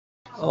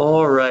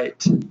All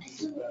right.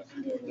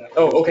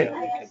 Oh, okay.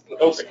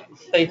 Okay.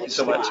 Thank you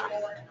so much.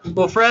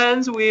 Well,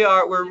 friends,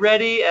 we're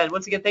ready, and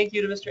once again, thank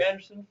you to Mr.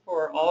 Anderson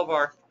for all of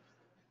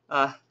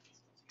our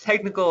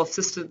technical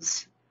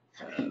assistance.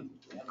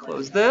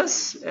 Close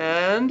this,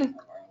 and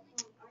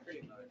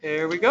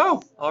here we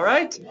go. All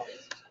right.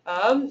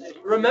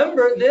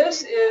 Remember,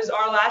 this is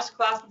our last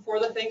class before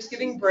the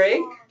Thanksgiving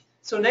break.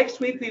 So next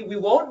week we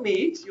won't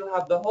meet. You'll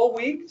have the whole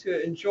week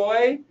to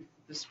enjoy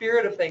the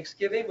spirit of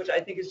Thanksgiving, which I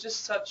think is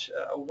just such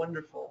a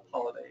wonderful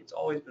holiday. It's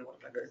always been one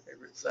of my very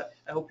favorites.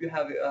 I hope you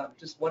have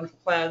just wonderful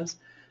plans.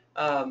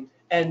 And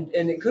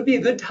it could be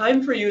a good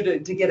time for you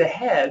to get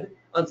ahead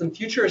on some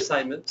future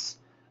assignments.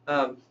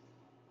 And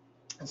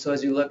so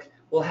as you look,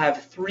 we'll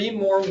have 3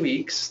 more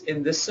weeks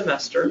in this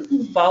semester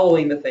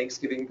following the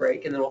Thanksgiving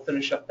break, and then we'll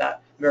finish up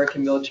that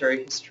American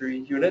Military History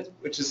unit,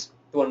 which is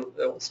the one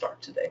that will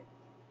start today.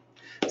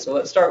 So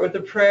let's start with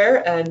the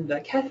prayer, and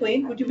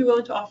Kathleen, would you be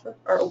willing to offer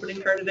our opening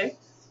prayer today?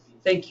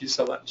 Thank you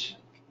so much.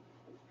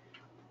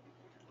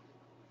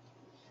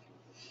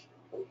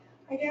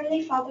 Our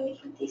Heavenly Father, we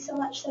thank Thee so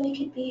much that we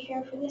could be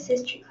here for this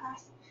history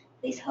class.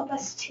 Please help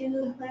us to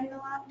learn a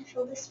lot and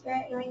feel the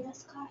Spirit during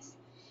this class.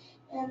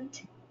 And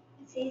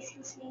say these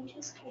things in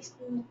Jesus Christ's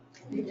name.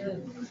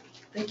 Amen.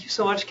 Thank you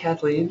so much,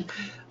 Kathleen.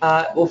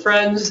 Well,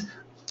 friends,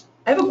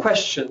 I have a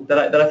question that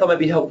I thought might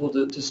be helpful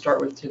to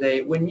start with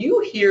today. When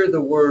you hear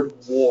the word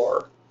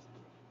war,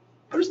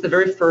 what is the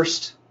very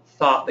first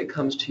thought that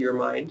comes to your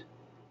mind?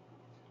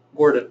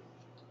 Gordon?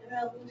 The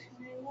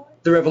Revolutionary War.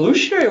 The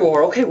Revolutionary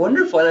War. Okay,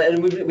 wonderful.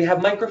 And we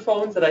have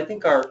microphones that I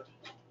think are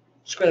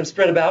just going to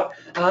spread about.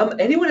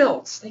 Anyone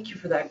else? Thank you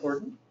for that,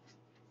 Gordon.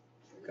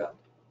 God.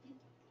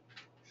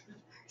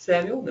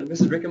 Samuel, and then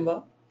Mrs.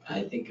 Rickenbaugh.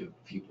 I think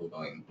of people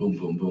going boom,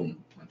 boom,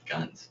 boom with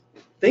guns.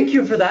 Thank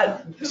you for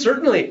that.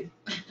 Certainly.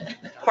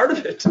 Part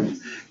of it.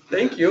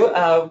 Thank you.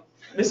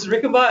 Mrs.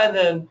 Rickenbaugh, and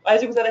then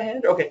Isaac, was that a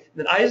hand? Okay.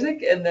 And then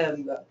Isaac, and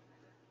then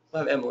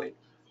we'll have Emily.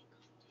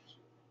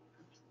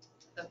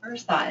 The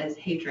first thought is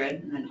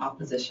hatred and then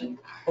opposition.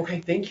 Okay,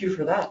 thank you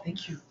for that.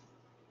 Thank you.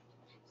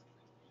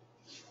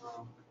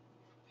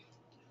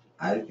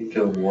 I think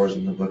of wars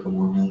in the Book of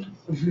Mormon.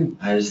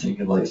 I just think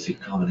of like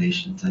secret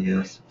combinations, I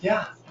guess.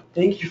 Yeah,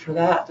 thank you for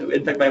that.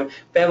 In fact, my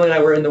family and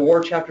I were in the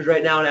war chapters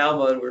right now in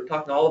Alma, and we're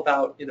talking all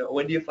about,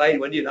 when do you fight,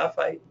 when do you not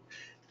fight?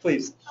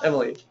 Please,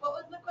 Emily. What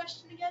was the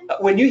question again?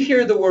 When you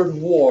hear the word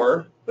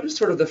war, what is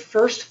sort of the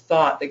first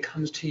thought that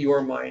comes to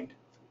your mind?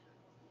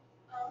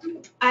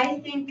 I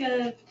think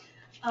of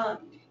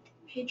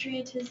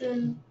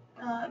patriotism,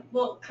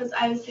 because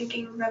I was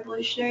thinking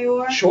Revolutionary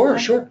War. Sure.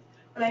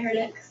 When I heard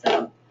it,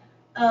 so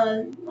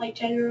like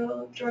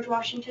General George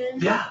Washington.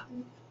 Yeah.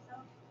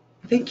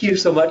 Thank you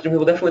so much, and we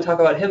will definitely talk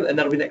about him, and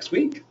that'll be next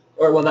week.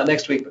 Or, well, not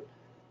next week, but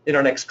in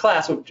our next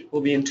class, which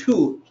will be in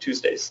 2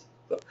 Tuesdays.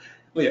 So,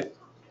 yeah.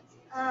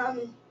 I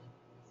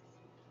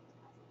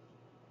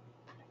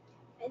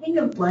think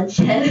of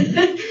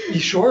bloodshed. You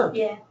sure?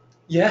 Yeah.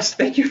 Yes,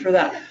 thank you for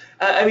that.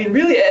 I mean,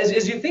 really,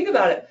 as you think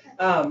about it,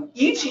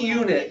 each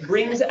unit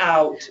brings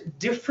out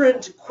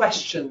different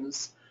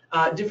questions,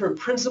 different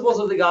principles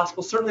of the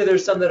gospel. Certainly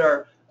there's some that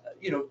are,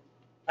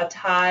 a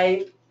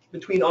tie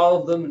between all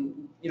of them and,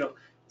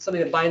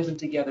 something that binds them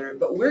together.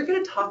 But we're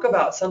going to talk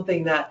about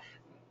something that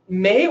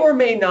may or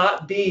may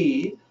not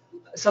be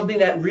something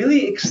that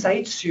really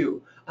excites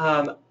you.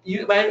 I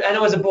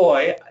know as a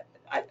boy,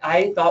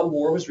 I thought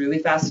war was really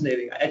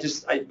fascinating.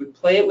 I would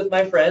play it with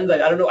my friends. I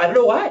don't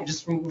know why.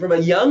 Just from a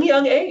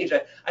young age,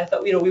 I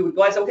thought, we would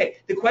go. I said, okay.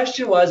 The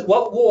question was,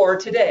 what war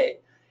today?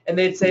 And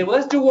they'd say, well,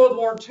 let's do World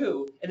War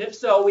II. And if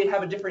so, we'd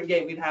have a different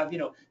game. We'd have,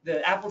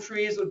 the apple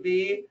trees would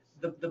be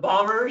the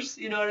bombers.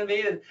 You know what I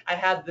mean? And I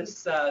had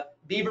this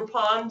beaver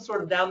pond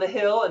sort of down the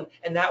hill,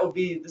 and that would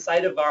be the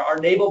site of our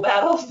naval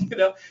battles.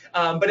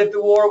 But if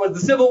the war was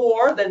the Civil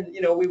War, then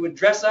we would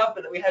dress up,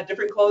 and we had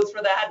different clothes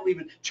for that. And we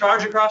would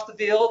charge across the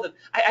field. And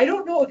I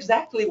don't know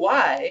exactly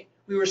why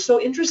we were so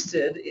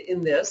interested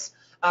in this.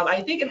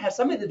 I think it has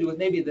something to do with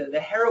maybe the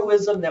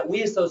heroism that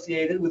we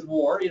associated with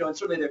war. And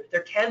certainly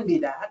there can be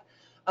that.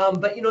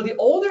 But the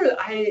older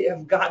I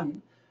have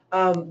gotten,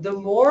 the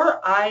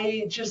more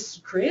I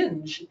just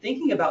cringe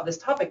thinking about this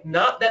topic.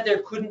 Not that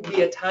there couldn't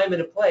be a time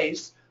and a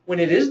place when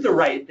it is the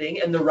right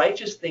thing and the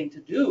righteous thing to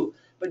do,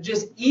 but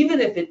just even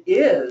if it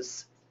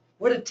is,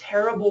 what a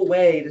terrible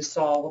way to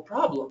solve a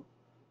problem.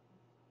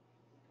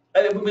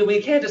 I mean,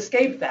 we can't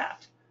escape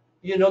that.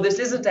 This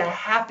isn't a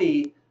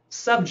happy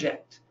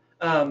subject.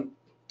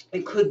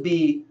 It could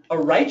be a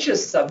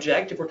righteous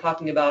subject if we're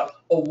talking about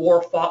a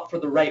war fought for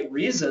the right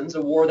reasons,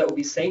 a war that would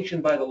be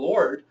sanctioned by the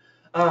Lord.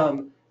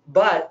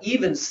 But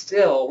even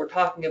still, we're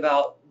talking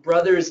about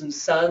brothers and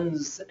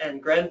sons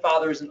and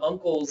grandfathers and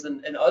uncles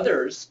and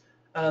others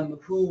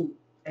who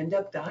end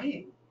up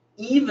dying,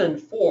 even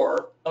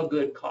for a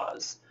good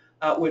cause,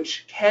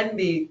 which can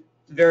be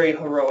very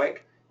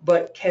heroic,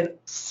 but can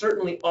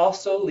certainly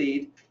also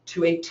lead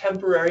to a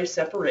temporary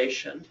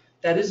separation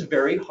that is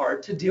very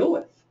hard to deal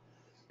with.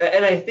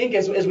 And I think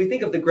as we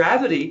think of the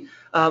gravity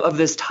of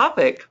this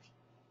topic,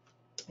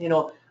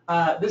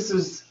 this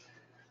is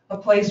a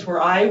place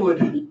where I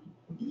would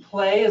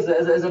play as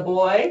a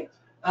boy.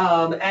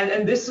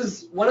 And this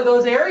is one of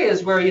those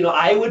areas where,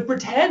 I would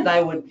pretend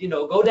I would,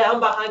 go down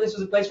behind. This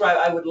was a place where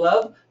I would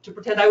love to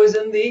pretend I was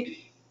in the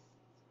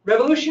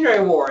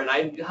Revolutionary War, and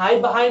I'd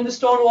hide behind the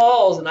stone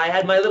walls, and I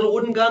had my little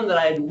wooden gun that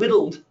I had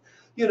whittled,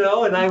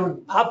 and I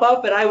would pop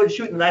up and I would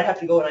shoot, and I'd have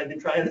to go, and I'd been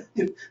trying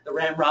to, the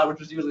ramrod, which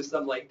was usually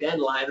some like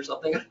dandelion or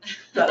something,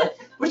 try to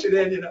push it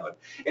in,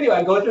 Anyway,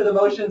 I'd go through the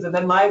motions, and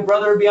then my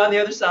brother would be on the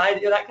other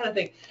side, that kind of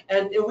thing.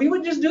 And we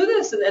would just do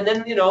this, and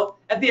then,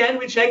 at the end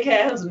we'd shake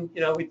hands, and,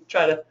 we'd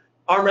try to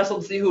arm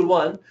wrestle to see who had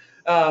won.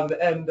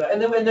 And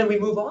then we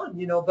move on,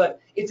 But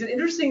it's an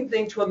interesting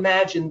thing to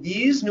imagine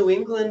these New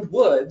England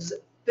woods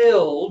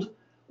filled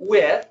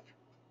with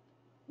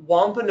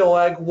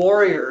Wampanoag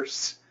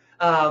warriors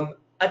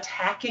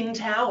attacking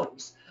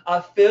towns,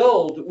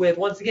 filled with,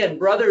 once again,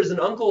 brothers and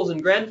uncles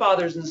and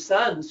grandfathers and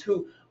sons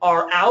who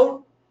are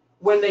out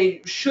when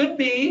they should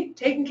be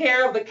taking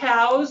care of the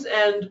cows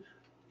and,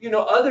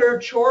 other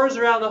chores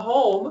around the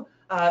home,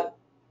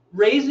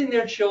 raising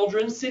their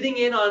children, sitting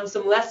in on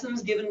some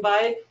lessons given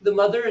by the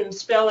mother in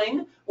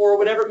spelling or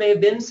whatever it may have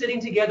been, sitting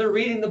together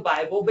reading the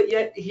Bible, but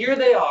yet here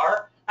they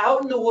are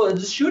out in the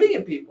woods shooting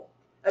at people.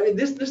 I mean,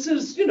 this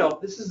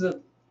is a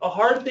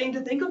hard thing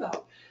to think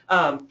about.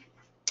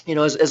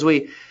 As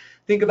we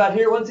think about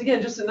here, once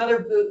again, just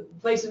another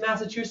place in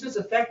Massachusetts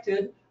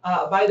affected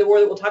by the war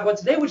that we'll talk about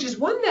today, which is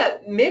one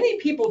that many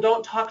people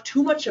don't talk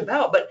too much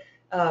about. But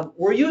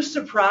were you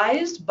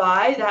surprised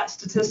by that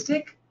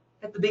statistic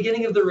at the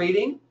beginning of the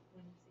reading?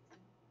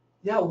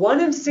 Yeah,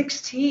 1 in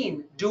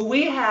 16. Do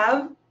we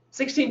have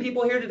 16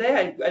 people here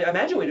today? I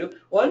imagine we do.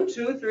 1,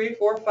 2, 3,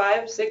 4,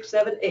 5, 6,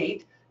 7,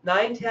 8,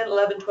 9, 10,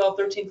 11, 12,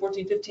 13,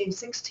 14, 15,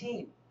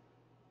 16.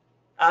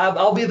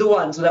 I'll be the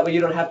one, so that way you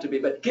don't have to be.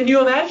 But can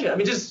you imagine? I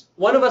mean, just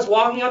one of us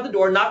walking out the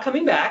door, not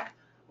coming back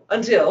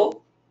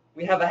until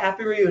we have a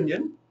happy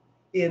reunion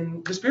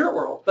in the spirit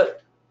world.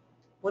 But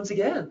once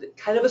again,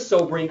 kind of a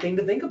sobering thing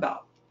to think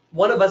about.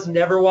 One of us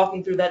never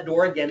walking through that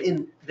door again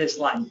in this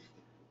life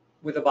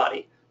with a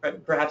body.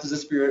 Right? Perhaps as a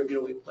spirit,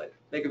 we might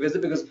make a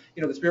visit because,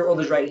 the spirit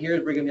world is right here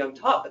as Brigham Young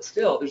taught, but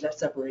still, there's that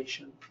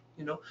separation,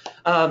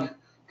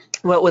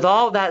 Well, with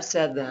all that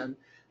said then,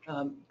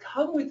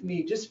 come with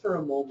me just for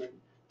a moment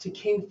to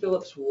King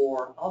Philip's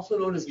War, also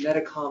known as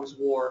Metacom's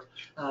War.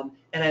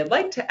 And I'd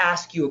like to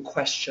ask you a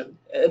question.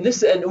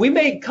 And we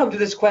may come to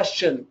this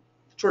question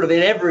sort of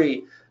in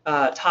every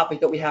topic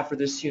that we have for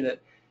this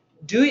unit.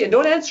 And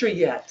don't answer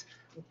yet.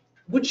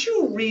 Would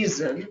you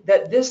reason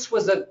that this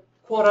was a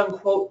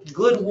quote-unquote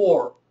good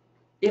war,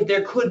 if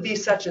there could be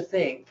such a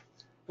thing?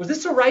 Was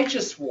this a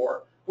righteous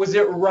war? Was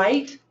it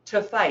right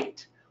to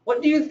fight?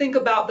 What do you think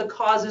about the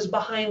causes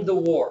behind the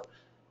war?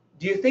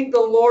 Do you think the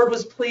Lord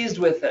was pleased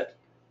with it?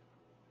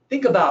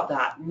 Think about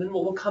that, and then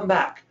we'll come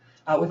back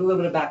with a little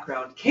bit of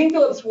background. King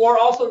Philip's War,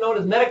 also known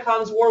as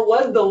Metacom's War,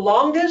 was the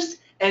longest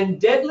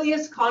and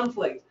deadliest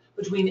conflict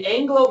between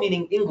Anglo,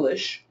 meaning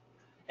English,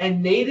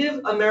 and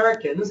Native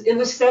Americans in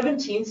the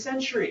 17th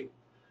century.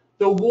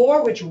 The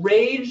war, which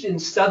raged in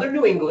southern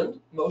New England,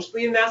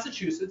 mostly in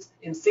Massachusetts,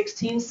 in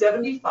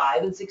 1675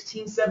 and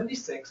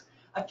 1676,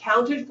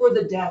 accounted for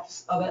the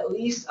deaths of at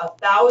least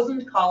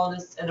 1,000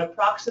 colonists and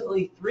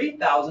approximately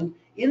 3,000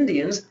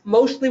 Indians,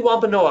 mostly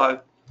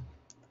Wampanoag.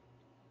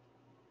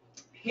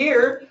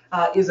 Here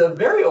is a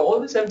very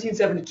old,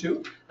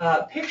 1772,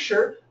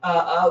 picture,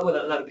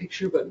 well, not a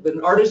picture, but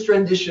an artist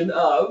rendition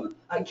of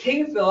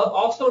King Philip,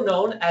 also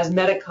known as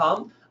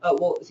Metacom.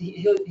 Well,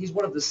 he's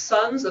one of the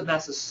sons of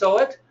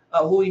Massasoit,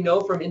 who we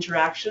know from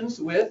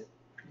interactions with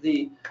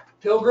the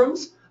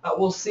Pilgrims.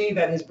 We'll see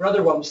that his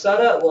brother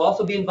Wamsutta will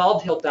also be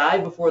involved. He'll die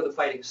before the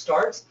fighting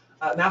starts.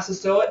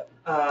 Massasoit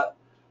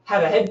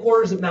had a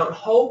headquarters at Mount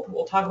Hope.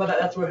 We'll talk about that.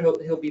 That's where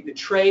he'll be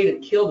betrayed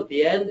and killed at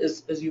the end,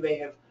 as you may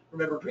have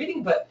remembered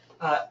reading. But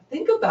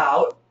think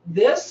about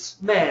this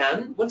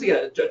man, once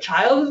again, a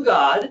child of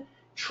God,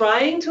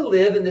 trying to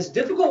live in this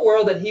difficult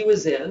world that he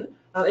was in.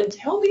 And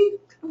tell me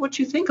what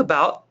you think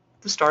about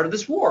the start of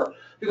this war.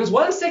 Because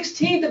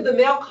 1/16 of the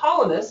male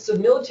colonists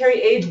of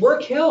military age were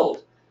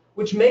killed,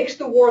 which makes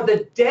the war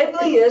the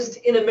deadliest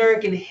in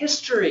American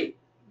history.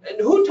 And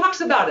who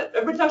talks about it?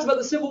 Everybody talks about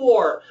the Civil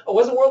War. Oh,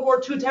 wasn't World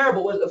War II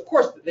terrible? Of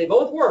course, they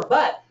both were,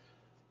 but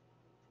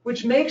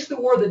which makes the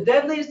war the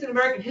deadliest in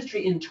American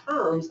history in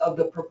terms of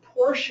the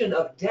proportion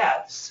of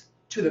deaths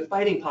to the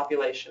fighting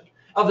population.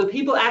 Of the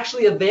people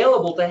actually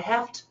available to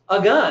heft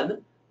a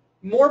gun,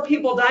 more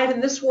people died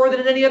in this war than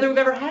in any other we've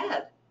ever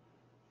had.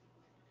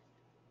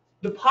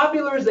 The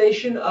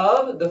popularization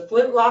of the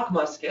flintlock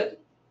musket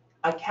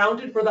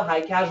accounted for the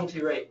high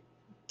casualty rate.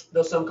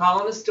 Though some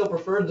colonists still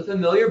preferred the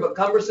familiar but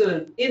cumbersome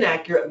and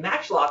inaccurate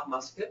matchlock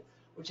musket,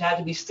 which had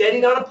to be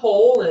steadied on a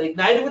pole and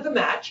ignited with a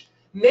match,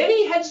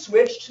 many had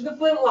switched to the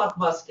flintlock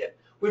musket,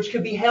 which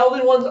could be held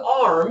in one's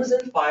arms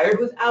and fired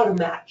without a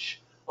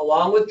match.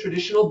 Along with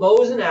traditional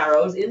bows and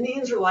arrows,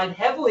 Indians relied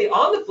heavily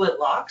on the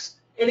flintlocks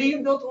and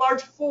even built a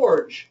large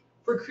forge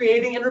for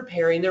creating and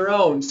repairing their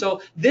own.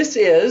 So this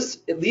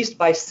is, at least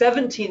by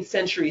 17th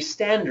century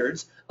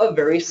standards, a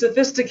very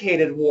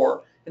sophisticated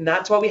war. And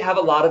that's why we have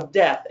a lot of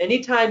death.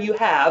 Anytime you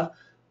have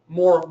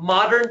more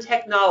modern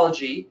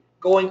technology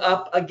going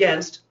up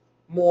against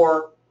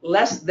more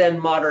less than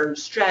modern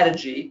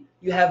strategy,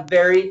 you have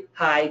very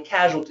high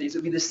casualties. It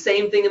would be the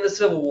same thing in the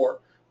Civil War.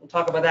 We'll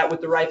talk about that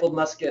with the rifled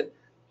musket,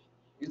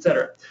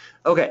 etc.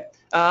 Okay.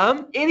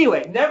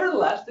 Anyway,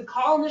 nevertheless, the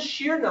colonists'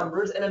 sheer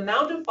numbers and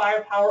amount of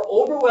firepower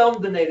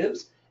overwhelmed the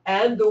natives,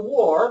 and the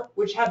war,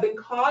 which had been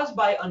caused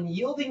by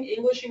unyielding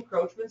English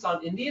encroachments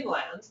on Indian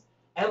lands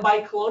and by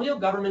colonial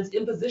governments'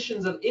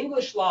 impositions of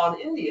English law on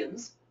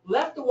Indians,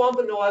 left the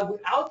Wampanoag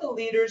without the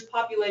leaders,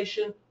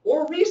 population,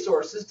 or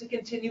resources to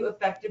continue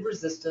effective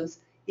resistance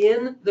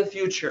in the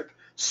future.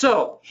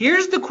 So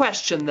here's the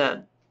question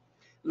then.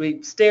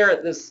 We stare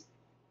at this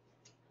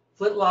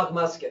flintlock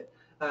musket,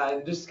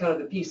 just kind of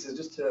the pieces,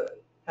 just to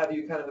have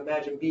you kind of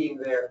imagine being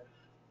there.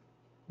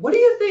 What do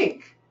you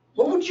think?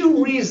 What would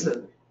you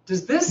reason?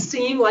 Does this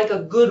seem like a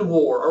good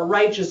war, a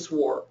righteous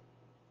war?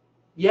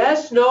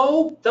 Yes,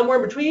 no,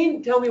 somewhere in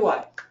between? Tell me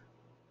why.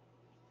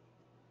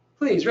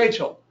 Please,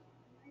 Rachel.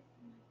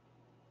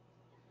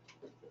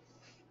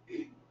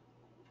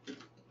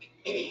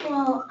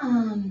 Well,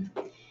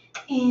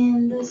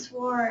 in this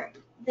war,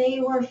 they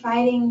were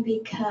fighting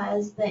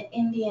because the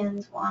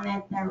Indians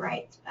wanted their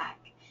rights back.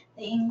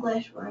 The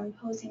English were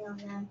imposing on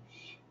them,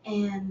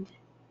 and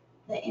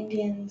the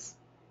Indians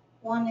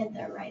wanted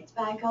their rights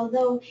back,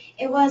 although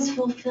it was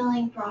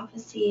fulfilling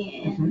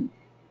prophecy in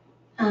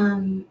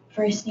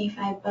First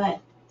Nephi, but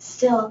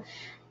still,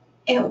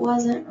 it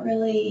wasn't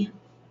really,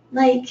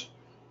 like,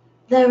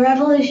 the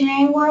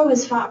Revolutionary War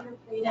was fought for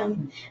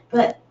freedom,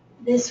 but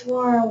this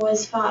war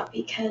was fought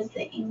because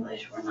the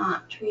English were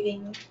not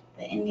treating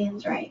the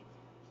Indians right.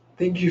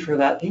 Thank you for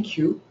that. Thank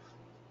you.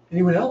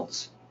 Anyone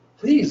else?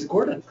 Please,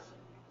 Gordon.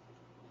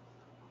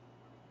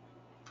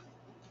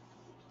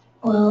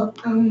 Well,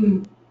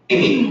 kind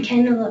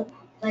of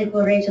like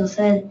what Rachel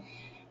said,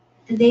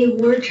 they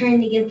were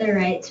trying to get their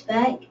rights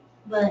back,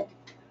 but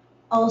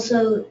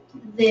also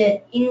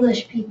the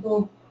English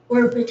people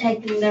were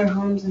protecting their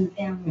homes and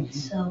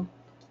families, so.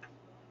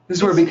 This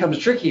is where it becomes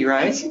tricky,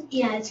 right?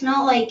 It's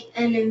not like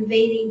an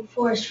invading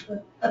force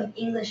of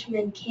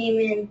Englishmen came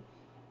in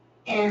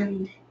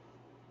and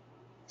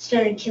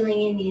started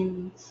killing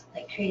Indians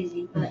like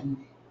crazy, but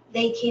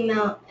they came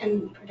out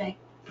and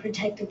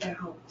protected their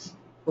homes.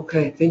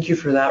 Okay, thank you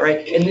for that,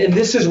 right? And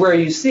this is where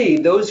you see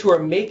those who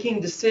are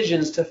making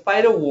decisions to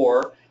fight a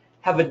war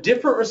have a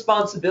different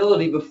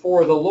responsibility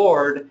before the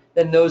Lord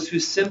than those who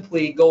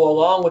simply go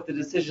along with the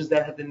decisions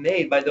that have been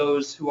made by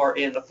those who are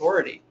in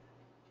authority,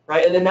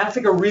 right? And then that's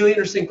like a really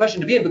interesting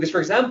question to be in because, for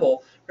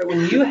example, right,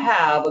 when you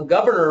have a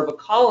governor of a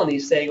colony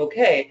saying,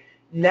 okay,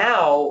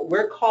 now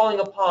we're calling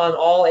upon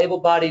all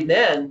able-bodied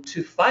men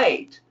to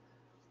fight,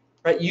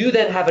 right? You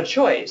then have a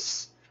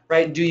choice,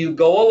 right? Do you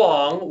go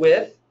along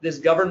with this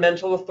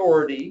governmental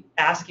authority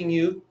asking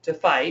you to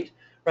fight,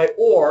 right?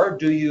 Or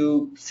do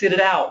you sit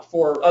it out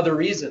for other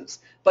reasons?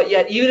 But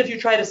yet, even if you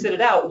try to sit it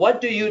out,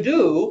 what do you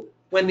do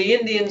when the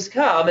Indians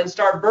come and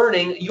start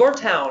burning your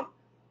town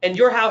and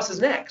your house is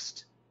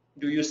next?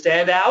 Do you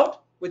stand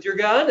out with your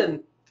gun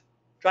and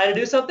try to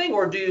do something?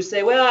 Or do you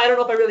say, well, I don't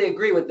know if I really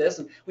agree with this,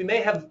 and we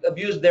may have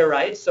abused their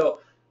rights,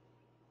 so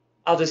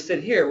I'll just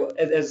sit here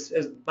as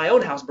my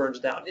own house burns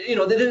down. You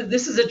know,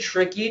 this is a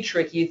tricky,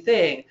 tricky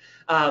thing.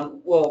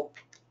 Well,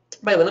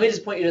 by the way, let me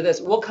just point you to this.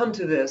 We'll come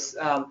to this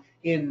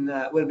in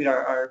what will be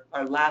our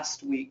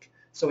last week,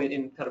 so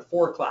in kind of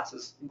 4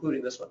 classes,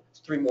 including this one.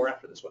 It's 3 more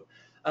after this one.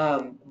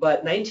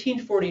 But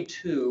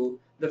 1942,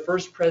 the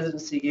first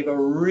presidency gave a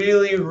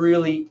really,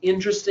 really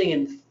interesting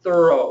and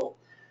thorough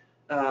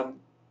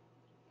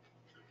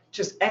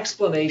just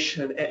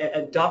explanation,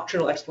 a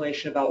doctrinal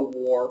explanation about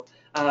war,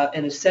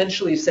 and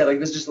essentially said, like,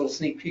 this is just a little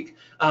sneak peek,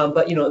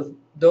 but you know,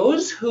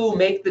 those who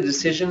make the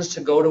decisions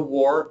to go to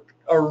war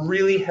are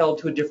really held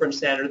to a different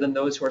standard than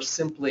those who are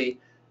simply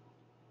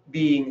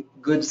being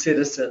good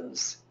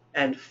citizens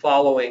and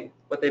following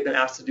what they've been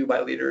asked to do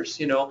by leaders.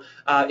 You know,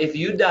 if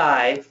you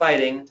die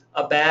fighting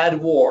a bad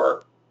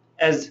war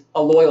as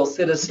a loyal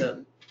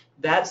citizen,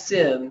 that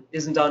sin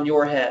isn't on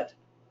your head,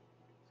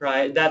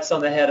 right? That's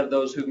on the head of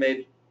those who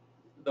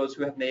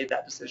have made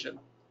that decision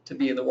to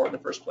be in the war in the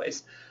first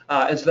place.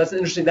 And so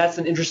that's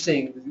an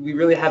interesting, we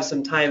really have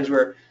some times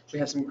where we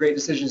have some great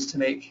decisions to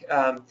make.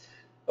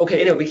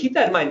 Okay, anyway, keep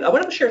that in mind. I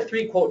want to share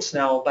 3 quotes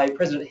now by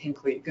President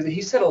Hinckley, because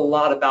he said a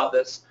lot about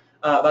this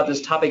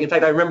topic. In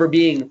fact, I remember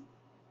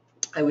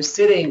I was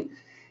sitting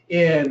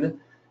in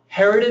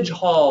Heritage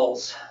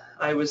Halls.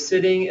 I was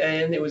sitting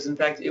in, it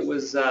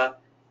was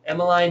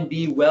Emmeline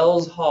B.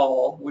 Wells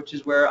Hall, which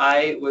is where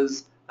I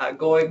was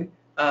going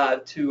I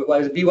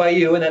was at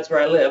BYU, and that's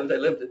where I lived. I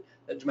lived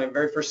at my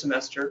very first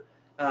semester.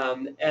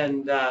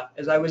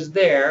 As I was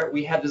there,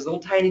 we had this little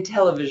tiny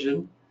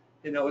television.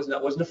 You know,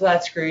 it wasn't a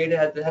flat screen. It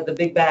had the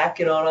big back,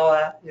 you know, and all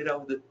that, you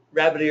know, the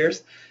rabbit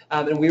ears.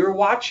 And we were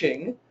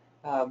watching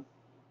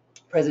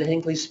President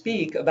Hinckley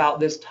speak about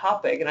this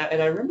topic. And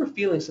I remember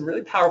feeling some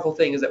really powerful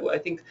things that I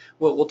think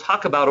we'll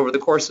talk about over the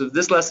course of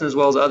this lesson as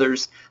well as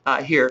others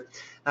here.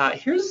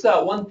 Here's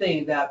one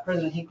thing that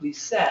President Hinckley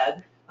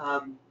said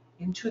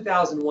in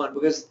 2001?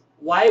 Because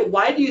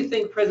why do you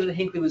think President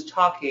Hinckley was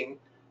talking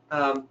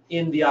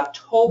in the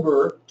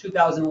October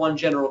 2001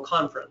 General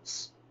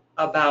Conference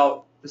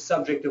about the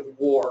subject of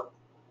war?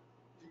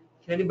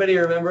 Can anybody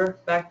remember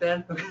back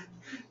then?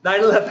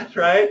 9/11,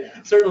 right?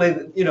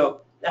 Certainly,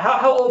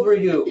 how old were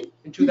you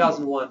in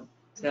 2001,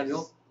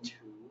 Samuel? 2.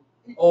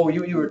 Oh,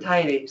 you were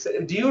tiny.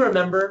 So, do you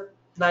remember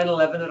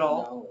 9/11 at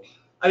all? No.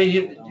 I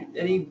mean,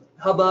 any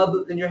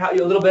hubbub in your house?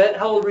 A little bit?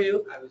 How old were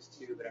you? I was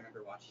 2, but I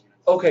remember watching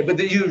it. On Okay, but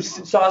you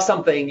saw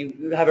something.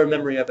 You have a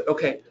memory of it.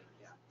 Okay.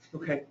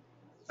 Okay.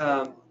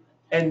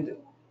 And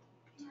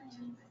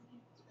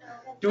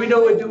do we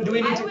know? Do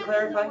we need to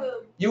clarify?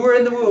 You were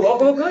in the womb.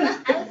 Oh, good.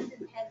 I was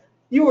in heaven.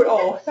 You were.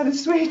 Oh, that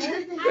is sweet.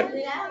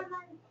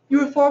 You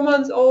were 4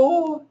 months.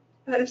 Oh,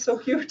 that is so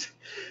cute.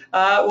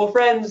 Well,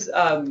 friends,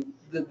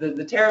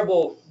 the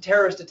terrible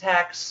terrorist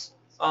attacks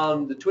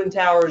on the Twin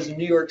Towers in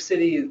New York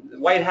City, the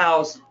White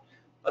House,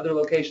 other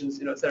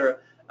locations, et cetera.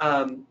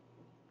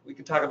 We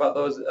could talk about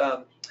those,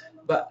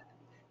 but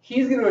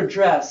he's going to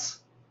address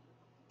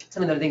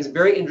something that I think is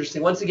very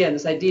interesting. Once again,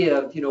 this idea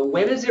of,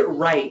 when is it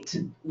right?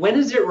 When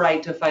is it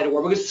right to fight a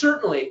war? Because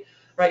certainly,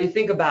 right, you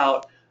think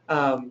about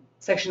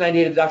Section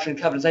 98 of the Doctrine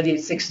and Covenants,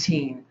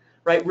 98:16,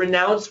 right?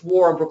 Renounce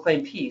war and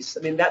proclaim peace.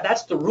 I mean,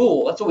 that's the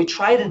rule. That's what we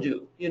try to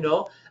do,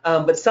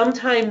 But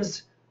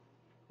sometimes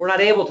we're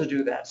not able to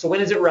do that. So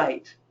when is it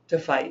right to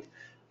fight?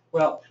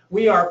 Well,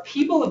 we are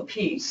people of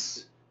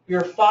peace. We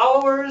are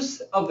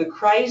followers of the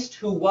Christ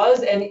who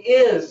was and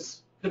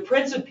is the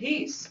Prince of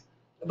Peace.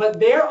 But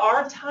there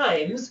are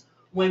times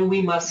when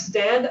we must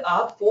stand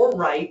up for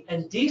right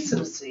and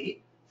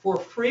decency, for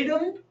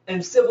freedom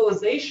and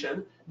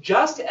civilization,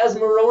 just as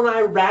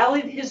Moroni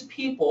rallied his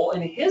people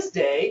in his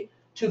day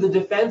to the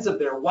defense of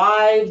their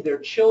wives, their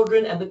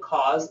children, and the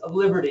cause of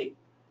liberty.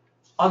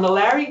 On the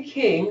Larry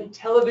King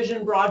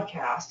television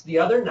broadcast the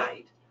other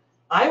night,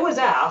 I was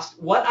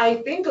asked what I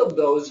think of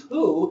those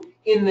who,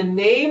 in the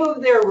name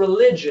of their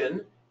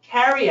religion,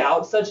 carry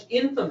out such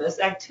infamous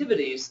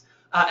activities.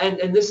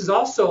 And this is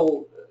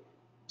also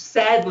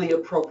sadly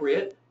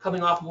appropriate,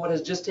 coming off of what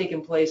has just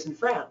taken place in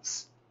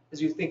France,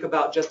 as you think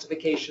about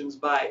justifications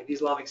by the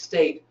Islamic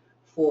State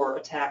for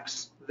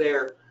attacks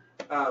there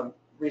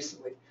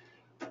recently.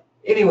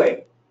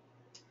 Anyway,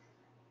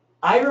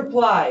 I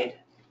replied,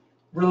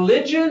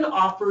 religion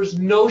offers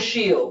no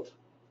shield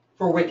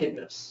for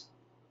wickedness,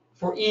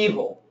 for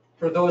evil,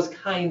 for those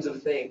kinds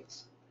of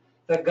things.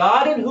 The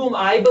God in whom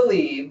I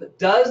believe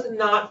does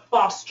not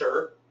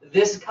foster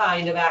this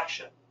kind of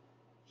action.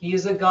 He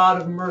is a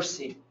God of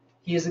mercy.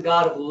 He is a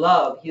God of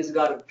love. He is a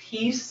God of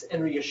peace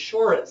and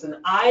reassurance. And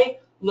I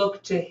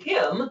look to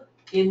him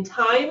in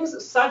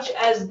times such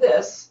as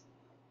this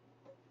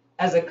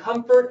as a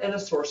comfort and a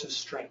source of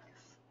strength.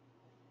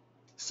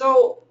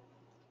 So,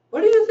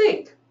 what do you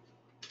think?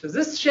 Does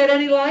this shed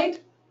any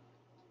light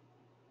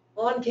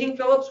on King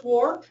Philip's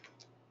War?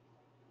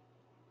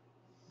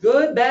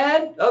 Good,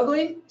 bad,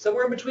 ugly,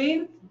 somewhere in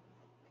between?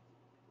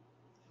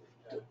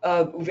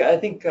 I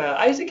think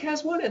Isaac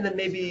has one, and then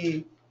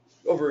maybe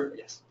over,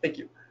 yes, thank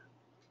you.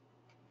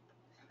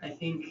 I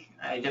think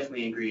I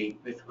definitely agree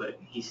with what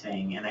he's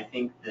saying, and I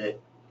think that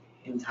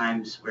in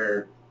times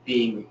where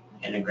being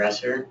an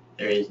aggressor,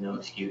 there is no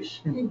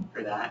excuse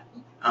for that.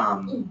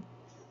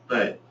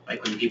 But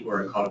like when people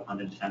are called upon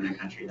to defend their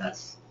country,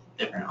 that's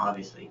different,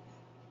 obviously.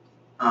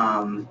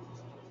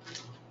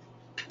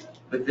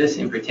 With this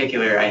in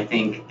particular, I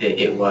think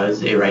that it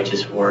was a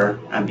righteous war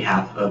on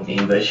behalf of the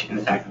English, and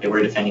the fact that they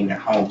were defending their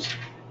homes,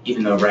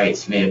 even though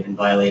rights may have been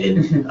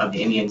violated of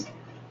the Indians.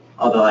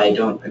 Although I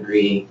don't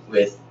agree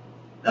with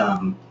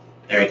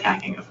their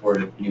attacking a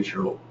fort of a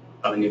neutral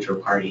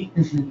party,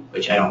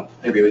 which I don't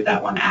agree with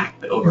that one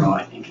act. But overall,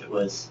 I think it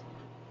was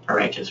a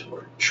righteous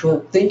war.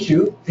 Sure. Thank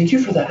you. Thank you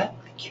for that.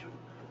 Thank you.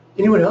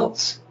 Anyone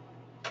else?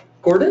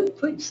 Gordon,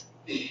 please.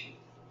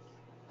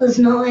 Well, it's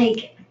not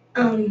like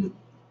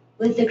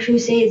with the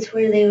Crusades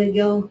where they would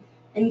go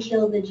and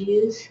kill the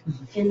Jews,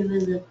 kind of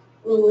as a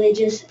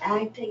religious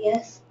act, I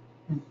guess.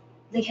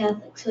 The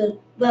Catholics would.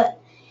 But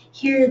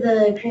here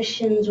the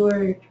Christians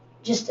were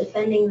just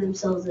defending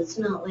themselves. It's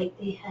not like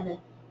they had a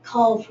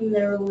call from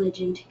their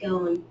religion to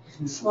go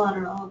and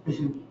slaughter all the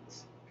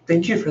Indians.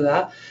 Thank you for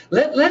that.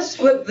 Let's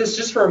flip this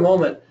just for a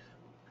moment.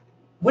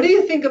 What do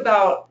you think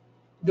about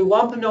the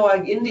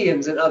Wampanoag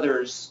Indians and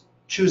others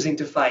choosing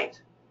to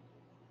fight?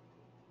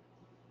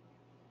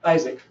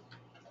 Isaac.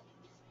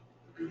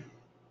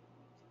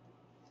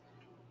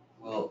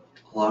 Well,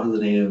 a lot of the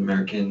Native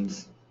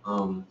Americans,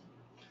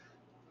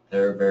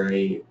 they're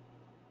very,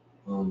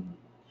 I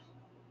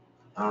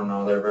don't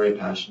know, they're very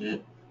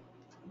passionate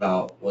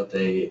about like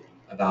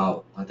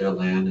their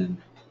land, and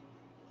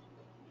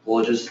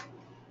well, just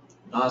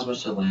not as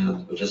much their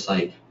land, but just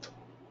like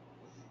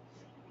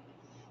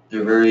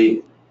they're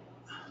very,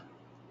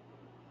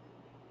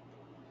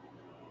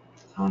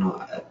 I don't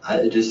know,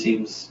 it just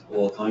seems,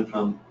 well, coming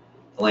from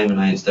the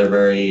Lamanites, they're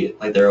very,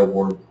 like, they're a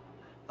war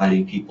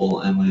fighting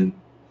people, and when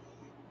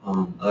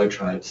other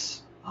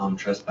tribes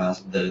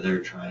trespass into their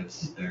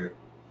tribes, they're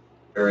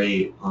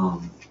very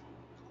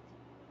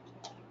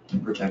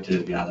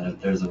protective. Yeah,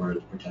 there's the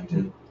word,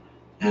 protective.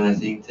 And I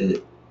think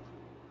that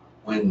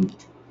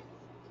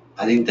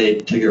I think they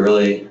took it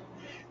really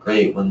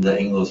great when the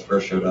Anglos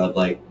first showed up.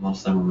 Like most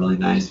of them were really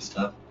nice and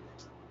stuff.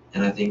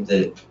 And I think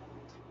that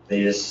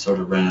they just sort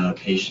of ran out of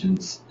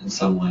patience in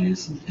some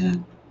ways,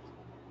 and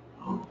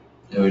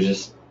it was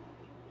just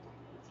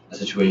a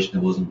situation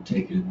that wasn't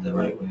taken the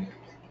right way.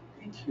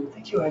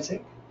 Thank you,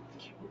 Isaac.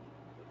 Thank you.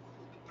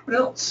 What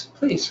else,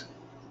 please?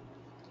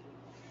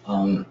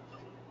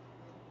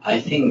 I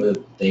think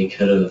that they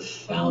could have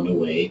found a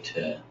way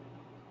to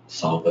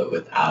solve it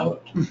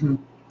without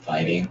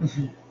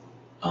fighting.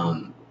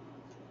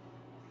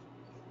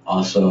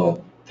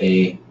 Also,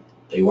 they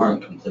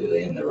weren't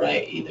completely in the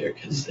right either,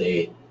 because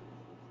they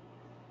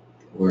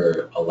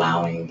were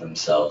allowing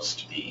themselves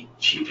to be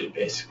cheated,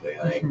 basically.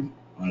 Like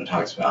when it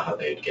talks about how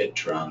they'd get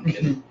drunk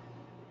and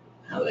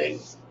how they'd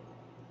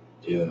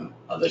do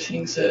other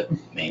things that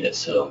made it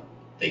so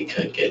they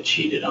could get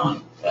cheated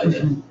on by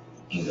the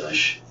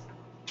English.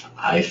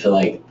 I feel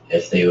like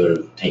if they would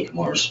have taken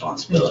more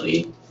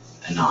responsibility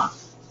and not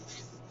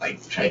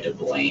like tried to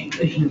blame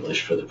the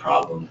English for the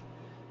problem,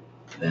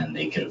 then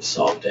they could have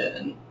solved it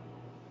and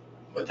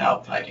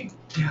without fighting.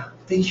 Yeah,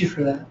 thank you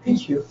for that.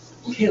 Thank you.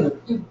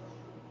 Caleb.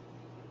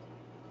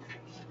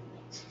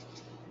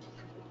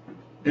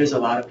 There's a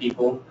lot of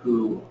people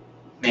who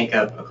make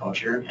up a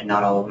culture, and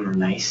not all of them are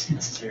nice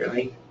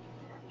necessarily.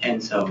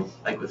 And so,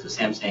 like with what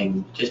Sam's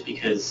saying, just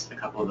because a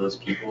couple of those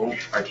people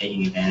are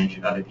taking advantage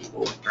of other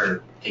people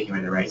or taking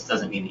away their rights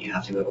doesn't mean that you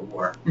have to go to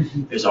war.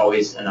 There's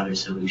always another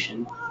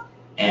solution.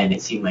 And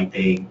it seemed like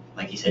they,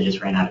 like you said, just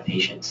ran out of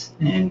patience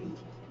and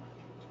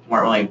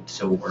weren't willing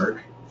to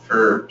work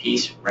for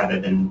peace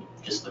rather than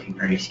just looking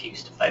for an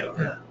excuse to fight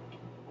over it.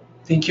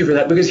 Thank you for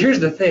that. Because here's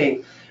the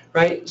thing,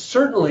 right?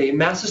 Certainly,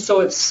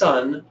 Massasoit's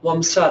son,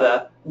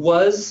 Wamsutta,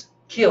 was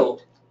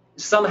killed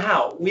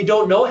somehow. We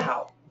don't know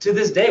how. To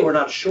this day, we're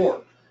not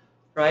sure,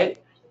 right?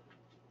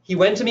 He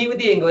went to meet with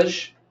the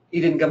English.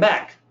 He didn't come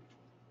back.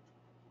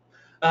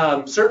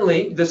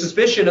 Certainly, the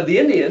suspicion of the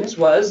Indians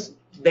was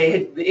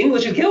the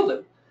English had killed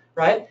him,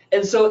 right?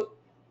 And so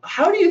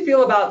how do you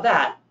feel about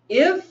that?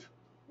 If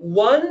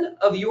one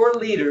of your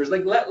leaders,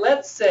 like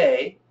let's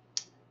say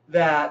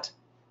that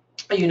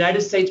a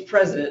United States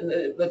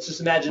president, let's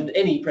just imagine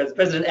any president,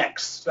 President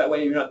X, so that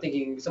way you're not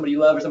thinking somebody you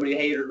love or somebody you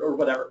hate or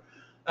whatever.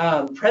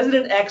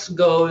 President X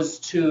goes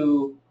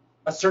to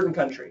a certain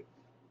country.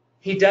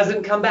 He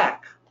doesn't come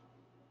back.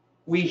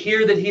 We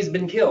hear that he's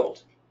been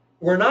killed.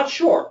 We're not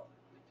sure.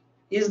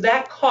 Is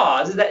that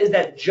cause, is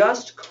that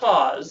just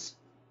cause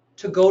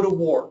to go to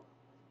war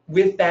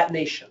with that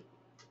nation?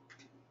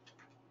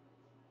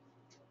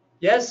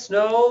 Yes,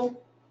 no,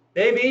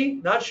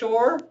 maybe, not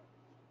sure,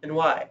 and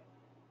why?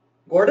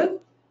 Gordon?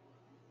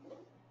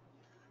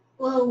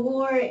 Well,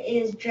 war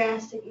is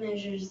drastic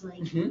measures,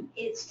 like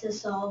it's to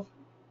solve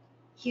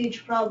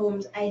huge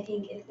problems. I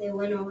think if they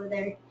went over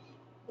there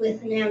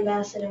with an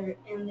ambassador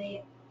and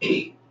they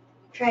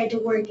tried to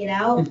work it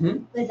out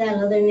with that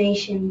other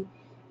nation,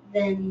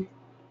 then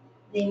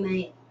they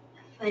might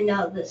find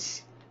out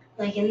this,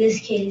 like in this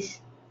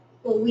case,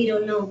 well, we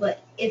don't know,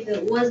 but if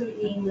it wasn't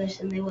the English,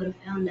 then they would have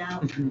found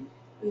out, and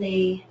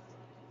they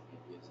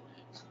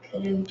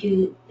could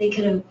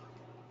have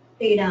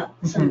figured out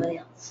somebody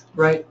else.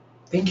 Right.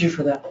 Thank you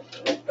for that.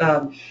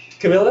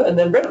 Camilla and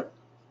then Brenna.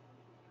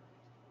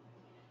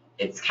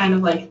 It's kind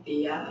of like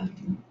the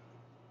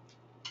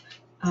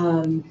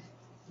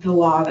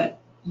law that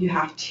you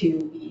have to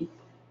be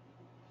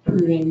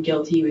proven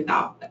guilty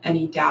without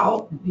any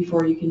doubt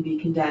before you can be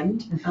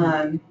condemned.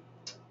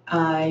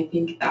 I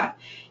think that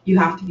you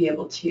have to be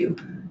able to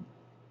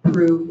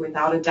prove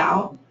without a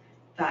doubt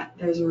that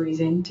there's a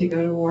reason to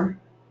go to war.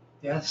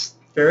 Yes,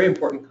 very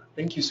important.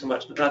 Thank you so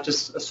much. Not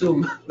just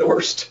assume the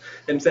worst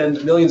and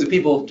send millions of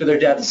people to their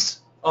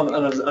deaths on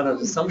an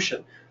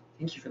assumption.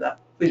 Thank you for that.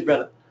 Please,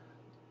 Brenna.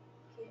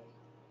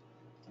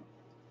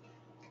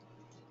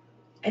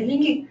 I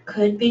think it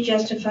could be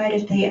justified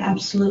if they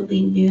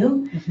absolutely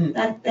knew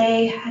that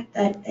they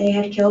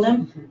had killed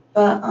him.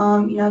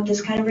 But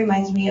this kind of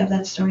reminds me of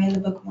that story in the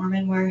Book of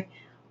Mormon where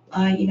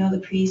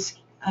the priests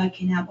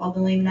kidnap all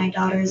the Lamanite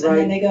daughters and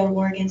then they go to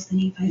war against the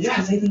Nephites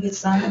because they think it's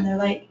son, and they're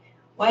like,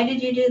 "Why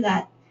did you do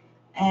that?"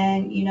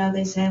 And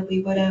they said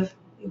we would have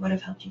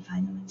helped you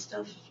find them and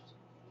stuff.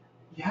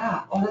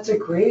 Yeah. Oh, that's a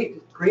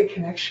great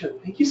connection.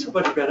 Thank you so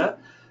much, Brenna.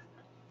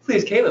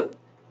 Please, Caleb.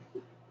 I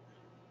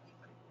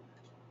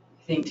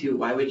think too,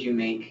 why would you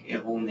make a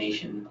whole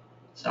nation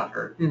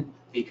suffer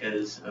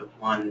because of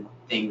one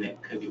thing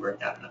that could be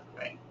worked out another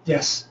way?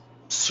 Yes,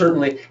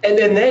 certainly. And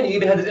then you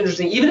even had this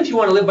interesting, even if you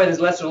want to live by this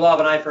lesser law of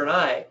an eye for an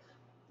eye,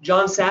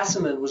 John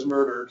Sassaman was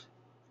murdered.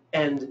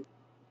 And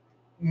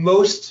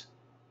most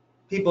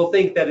people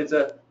think that it's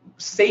a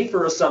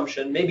safer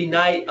assumption, maybe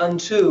nigh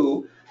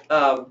unto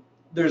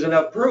there's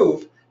enough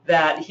proof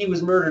that he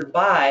was murdered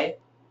by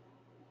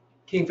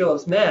King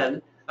Philip's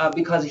men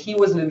because he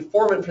was an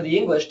informant for the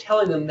English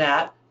telling them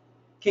that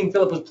King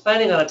Philip was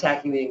planning on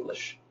attacking the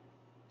English.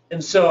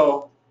 And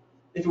so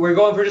if we're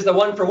going for just a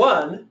one for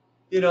one,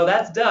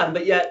 that's done.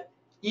 But yet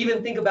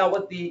even think about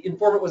what the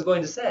informant was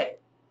going to say,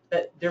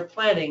 that they're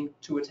planning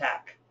to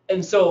attack.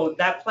 And so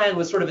that plan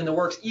was sort of in the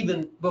works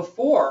even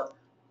before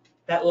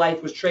that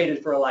life was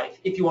traded for a life,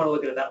 if you want to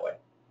look at it that way.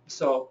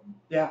 So,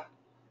 yeah,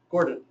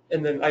 Gordon,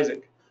 and then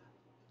Isaac.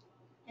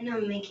 I know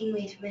I'm making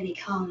way too many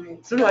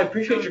comments. So, no, I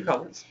appreciate your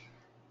comments.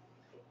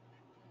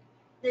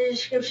 There's a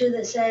scripture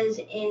that says,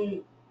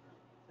 "In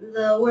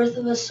the worth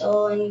of a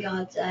soul in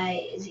God's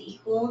eye is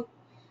equal,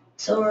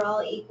 so we're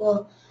all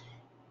equal."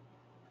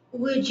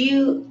 Would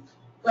you,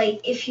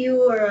 like, if you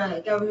were a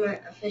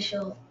government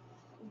official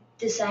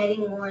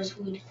deciding wars,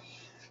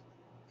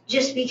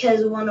 just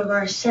because one of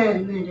our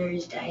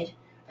senators died,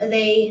 are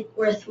they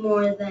worth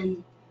more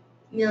than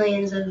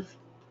millions of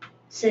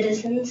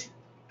citizens?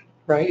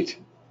 Right.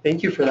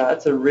 Thank you for that.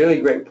 It's a really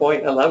great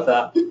point. I love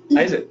that.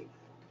 Isaac.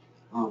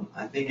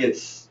 I think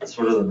it's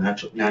sort of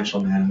the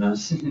natural man in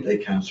us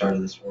that kind of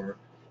started this war,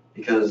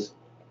 because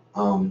I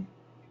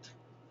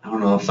don't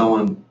know, if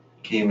someone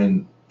came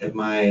in, if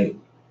my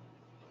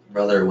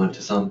brother went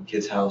to some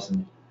kid's house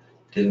and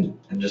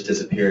just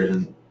disappeared,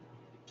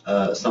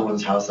 and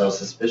someone's house I was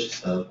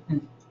suspicious of,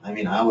 I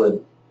mean, I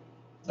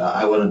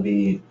wouldn't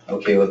be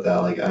okay with that.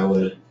 Like, I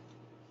would,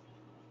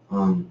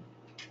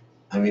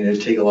 I mean,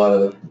 it'd take a lot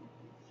of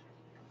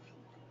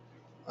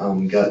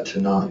gut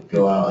to not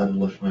go out and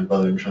look for my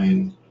brother and try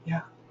and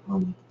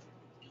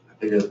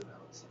figure that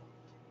out.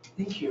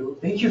 Thank you.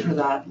 Thank you for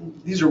that.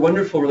 These are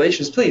wonderful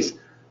relations. Please.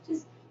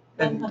 Just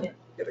and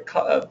get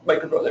a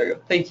microphone. There you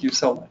go. Thank you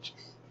so much.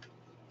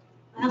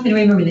 I often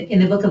remember in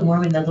the Book of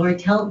Mormon, the Lord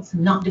tells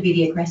them not to be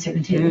the aggressor,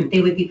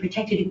 they would be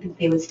protected if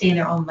they would stay in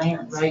their own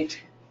lands. Right.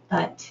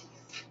 But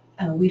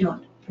we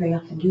don't very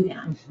often do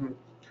that.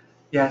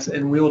 Yes,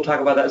 and we will talk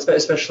about that,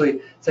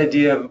 especially this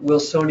idea of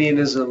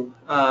Wilsonianism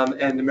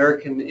and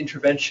American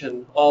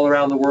intervention all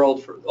around the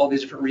world for all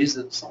these different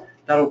reasons.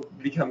 That'll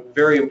become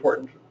very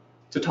important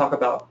to talk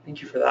about.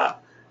 Thank you for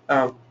that.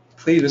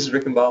 Please, Mrs.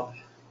 Rickenbaugh.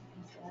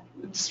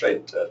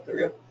 Straight, there we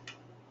go.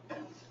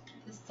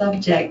 The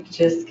subject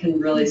just can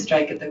really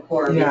strike at the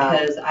core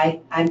because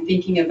I'm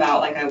thinking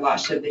about, like, I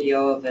watched a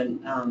video of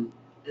an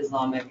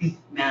Islamic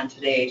man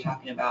today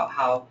talking about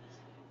how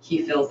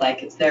he feels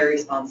like it's their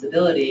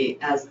responsibility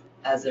as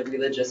a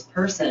religious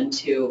person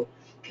to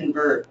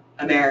convert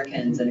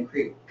Americans and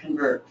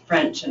convert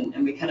French,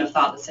 and we kind of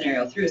thought the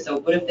scenario through. So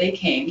what if they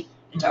came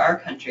into our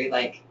country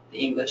like the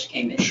English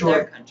came into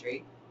their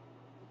country?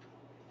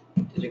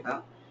 Did it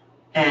go?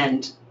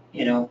 And,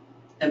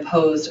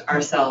 imposed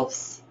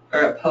themselves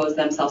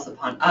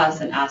upon us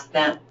and asked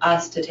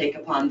us to take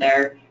upon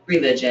their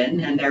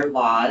religion and their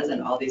laws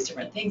and all these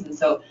different things. And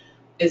so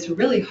it's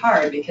really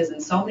hard because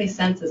in so many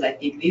senses, I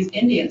think these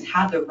Indians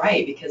had the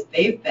right because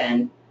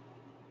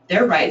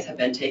their rights have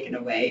been taken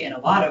away in a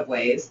lot of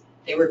ways.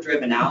 They were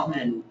driven out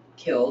and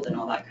killed and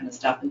all that kind of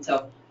stuff. And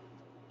so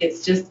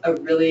it's just a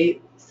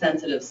really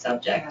sensitive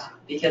subject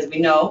because we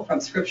know from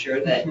scripture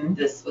that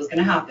this was going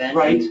to happen.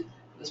 Right. It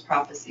was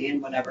prophecy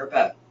and whatever,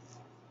 but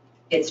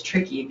it's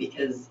tricky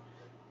because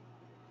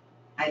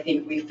I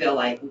think we feel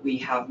like we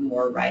have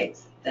more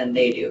rights than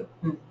they do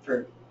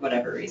for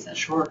whatever reason.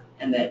 Sure.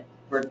 And that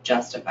we're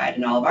justified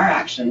in all of our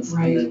actions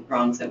and the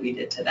wrongs that we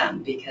did to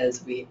them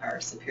because we are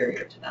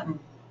superior to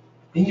them.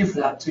 Thank you for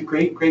that. It's a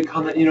great, great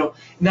comment. And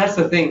that's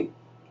the thing.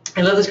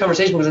 I love this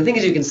conversation because I think,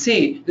 as you can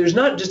see, there's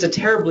not just a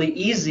terribly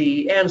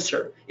easy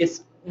answer.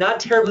 It's not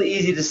terribly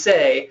easy to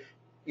say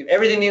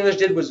everything the English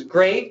did was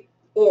great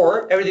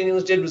or everything the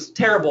English did was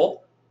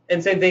terrible,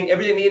 and same thing,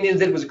 everything the Indians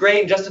did was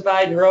great,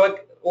 justified,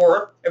 heroic,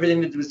 or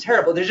everything they did was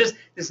terrible. There's just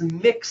this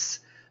mix,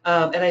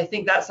 and I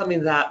think that's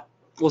something that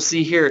we'll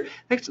see here.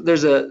 Next,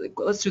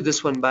 let's do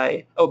this one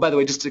by the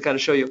way, just to kind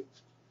of show you.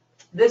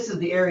 This is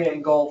the area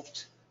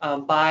engulfed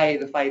by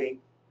the fighting.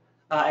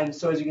 And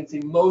so as you can see,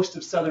 most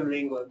of southern New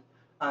England.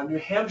 New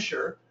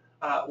Hampshire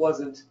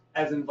wasn't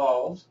as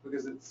involved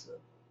because it's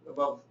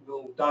above the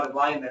little dotted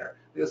line there.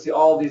 You'll see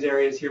all these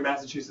areas here,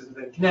 Massachusetts, and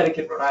then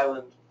Connecticut, Rhode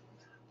Island,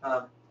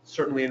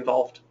 certainly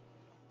involved.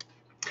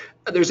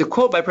 There's a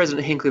quote by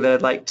President Hinckley that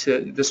I'd like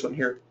to, this one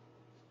here.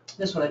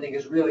 This one I think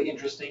is really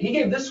interesting. He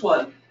gave this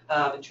one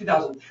in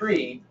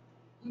 2003.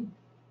 I'm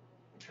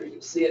sure you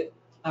can see it.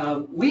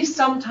 We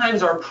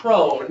sometimes are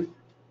prone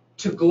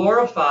to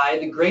glorify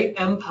the great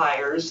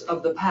empires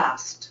of the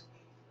past,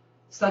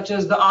 such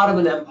as the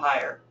Ottoman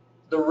Empire,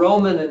 the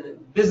Roman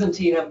and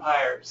Byzantine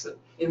empires, and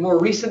in more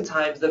recent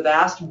times, the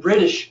vast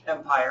British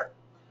Empire.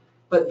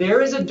 But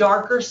there is a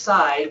darker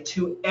side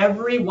to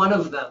every one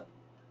of them.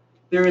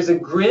 There is a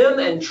grim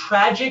and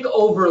tragic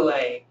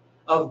overlay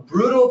of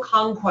brutal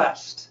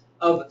conquest,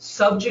 of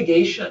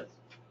subjugation,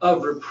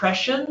 of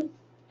repression,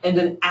 and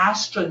an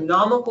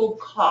astronomical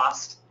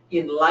cost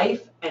in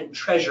life and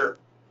treasure.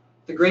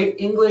 The great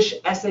English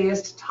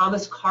essayist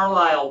Thomas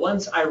Carlyle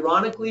once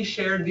ironically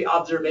shared the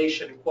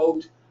observation,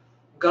 quote,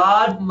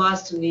 "God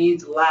must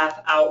needs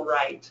laugh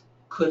outright,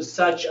 could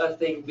such a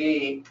thing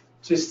be,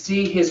 to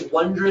see his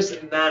wondrous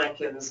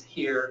mannequins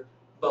here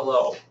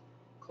below,"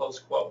 close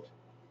quote.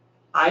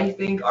 I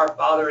think our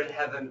Father in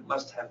heaven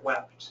must have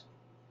wept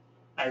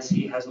as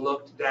he has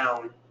looked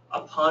down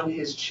upon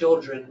his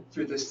children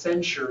through the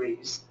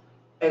centuries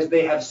as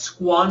they have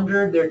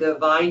squandered their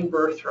divine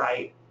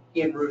birthright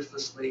in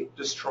ruthlessly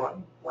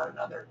destroying one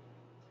another.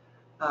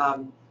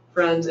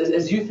 Friends,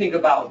 as you think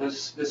about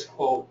this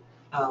quote,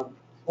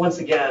 once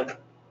again,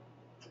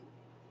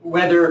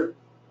 whether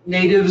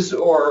natives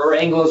or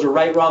Anglos are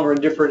right, wrong, or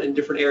indifferent in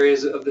different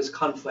areas of this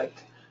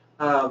conflict,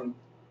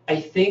 I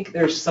think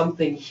there's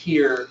something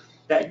here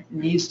that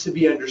needs to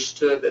be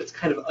understood that's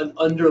kind of an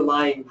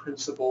underlying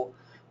principle.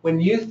 When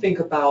you think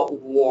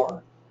about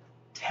war,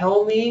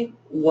 tell me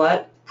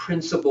what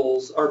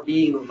principles are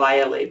being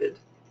violated,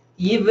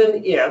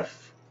 even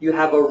if you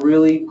have a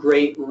really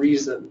great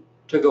reason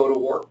to go to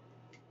war. Do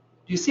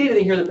you see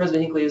anything here that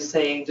President Hinckley is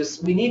saying?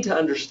 Just, we need to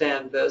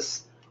understand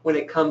this when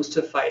it comes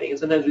to fighting. And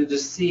sometimes we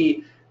just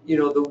see,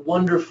 the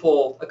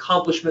wonderful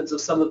accomplishments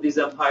of some of these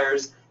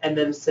empires and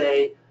then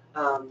say,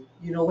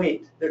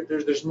 wait,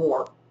 there's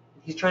more.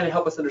 He's trying to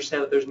help us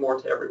understand that there's more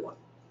to everyone.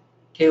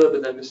 Caleb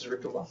and then Mrs.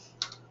 Rickenbaugh.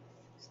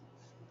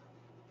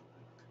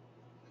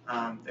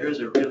 There was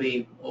a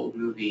really old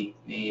movie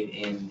made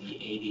in the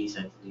 80s,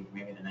 I believe,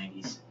 maybe the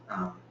 90s.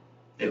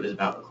 It was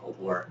about the Cold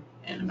War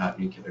and about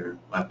nuclear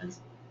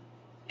weapons.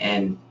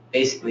 And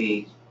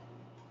basically,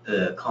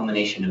 the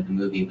culmination of the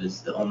movie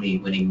was the only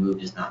winning move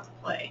is not to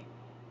play,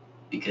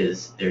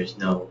 because there's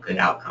no good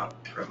outcome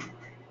from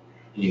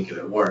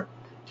nuclear war.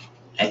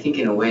 I think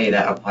in a way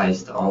that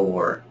applies to all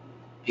war,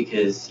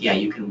 because yeah,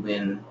 you can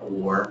win a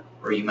war,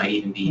 or you might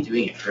even be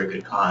doing it for a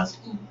good cause,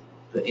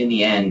 but in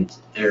the end,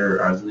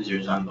 there are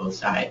losers on both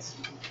sides,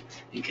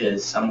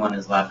 because someone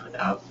is left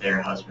without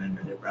their husband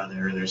or their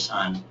brother or their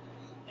son,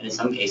 and in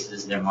some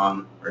cases their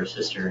mom or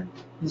sister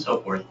and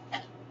so forth.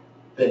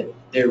 But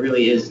there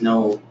really is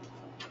no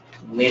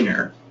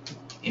winner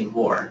in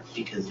war,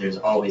 because there's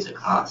always a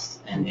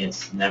cost, and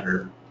it's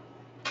never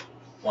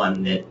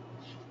one that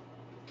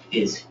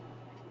is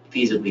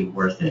feasibly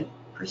worth it,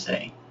 per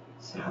se.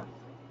 So.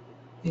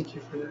 Thank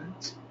you for that.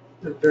 It's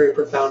a very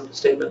profound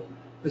statement.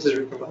 Mrs.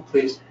 Rickenbaugh,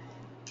 please.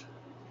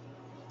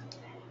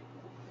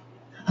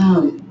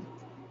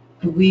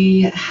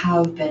 We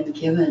have been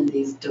given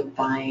these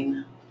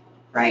divine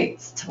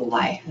rights to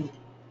life,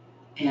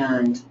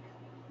 and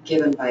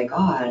given by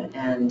God,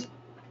 and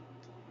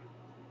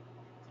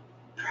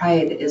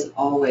pride is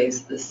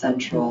always the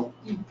central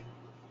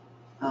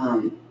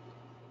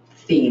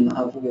theme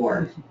of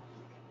war,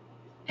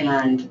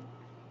 and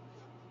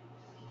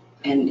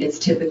it's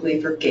typically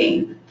for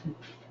gain.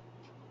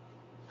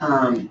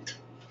 And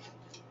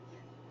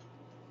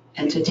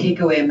to take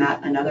away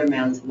another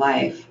man's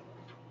life,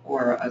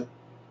 or a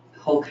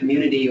whole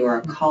community, or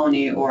a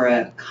colony, or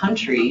a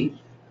country,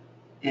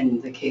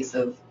 in the case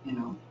of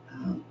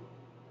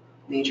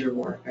major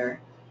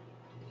warfare,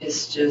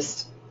 is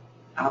just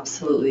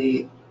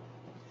absolutely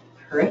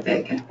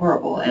horrific and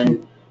horrible.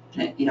 And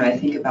I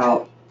think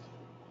about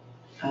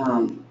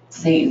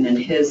Satan and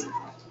his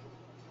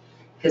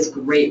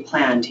great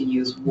plan to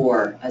use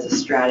war as a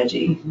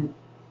strategy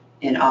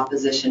in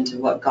opposition to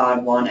what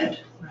God wanted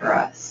for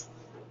us.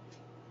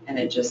 And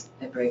it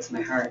breaks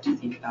my heart to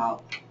think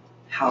about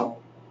how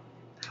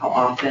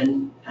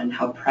often and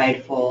how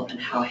prideful and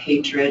how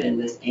hatred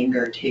and this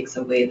anger takes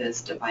away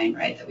this divine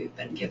right that we've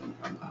been given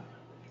from God.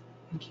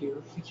 Thank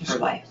you. Thank you for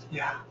life.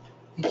 Yeah.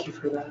 Thank you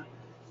for that.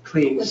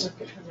 Please.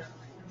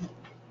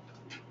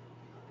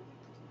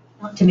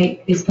 Not to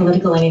make this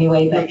political in any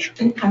way, but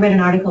I read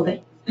an article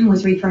that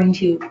was referring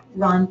to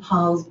Ron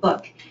Paul's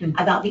book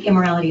about the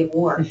immorality of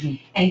war, and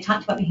he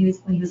talked about when he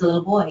was a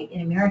little boy in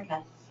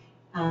America.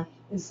 It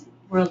was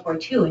World War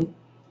II,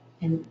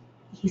 and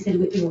he said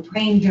we were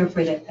praying here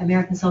for the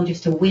American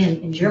soldiers to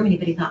win in Germany,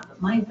 but he thought,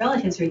 but my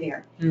relatives are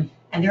there,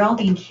 and they're all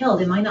being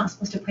killed. Am I not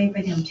supposed to pray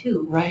for them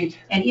too? Right.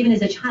 And even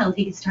as a child,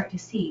 he could start to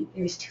see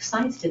there's two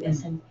sides to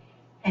this,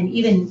 and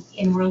even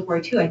in World War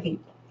II, I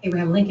think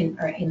Abraham Lincoln,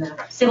 or in the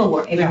Civil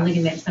War, Abraham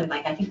Lincoln meant something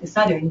like, I think the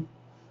Southern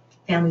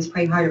families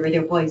pray harder for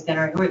their boys than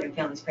our Northern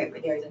families pray for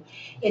theirs. And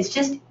it's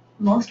just,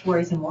 most war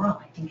is immoral,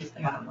 I think, is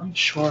the bottom line.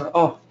 Sure.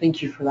 Oh,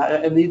 thank you for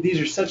that. And these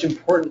are such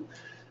important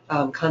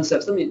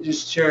concepts. Let me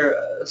just share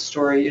a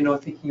story,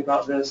 thinking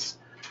about this.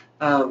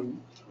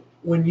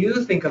 When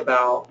you think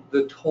about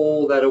the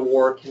toll that a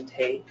war can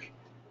take,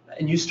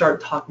 and you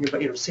start talking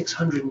about,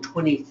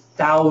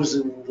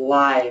 620,000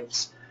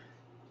 lives,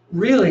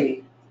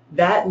 really,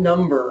 that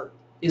number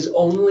is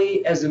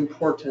only as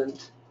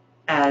important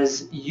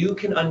as you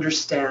can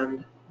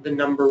understand the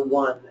number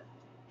one,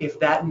 if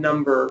that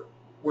number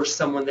were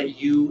someone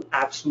that you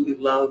absolutely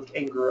loved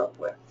and grew up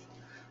with.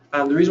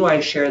 The reason why I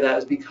share that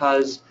is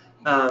because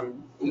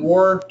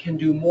war can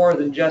do more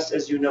than just,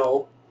 as you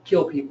know,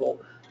 kill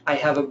people. I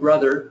have a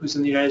brother who's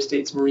in the United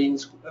States Marine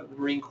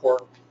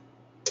Corps,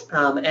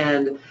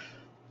 and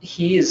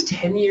he is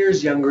 10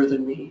 years younger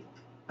than me.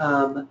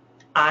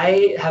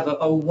 I have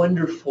a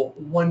wonderful,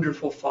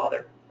 wonderful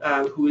father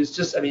who is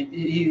just,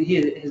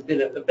 he has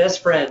been a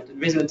best friend.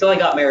 Basically, until I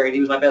got married, he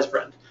was my best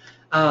friend.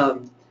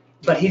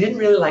 But he didn't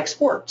really like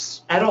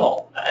sports at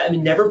all.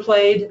 Never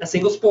played a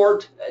single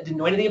sport, didn't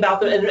know anything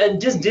about them,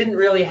 and just didn't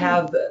really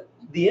have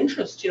the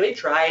interest. He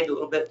tried a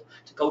little bit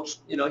to coach,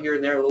 here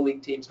and there, little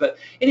league teams. But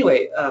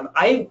anyway,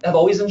 I have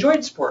always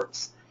enjoyed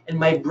sports, and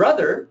my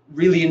brother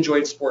really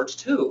enjoyed sports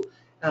too.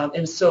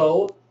 And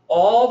so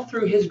all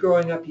through his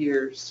growing up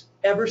years,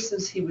 ever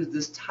since he was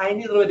this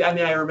tiny little bit,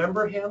 I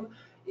remember him.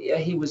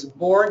 He was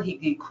born.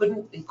 He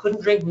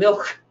couldn't drink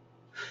milk,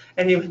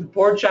 and he was a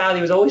poor child.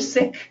 He was always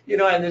sick,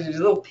 and there's his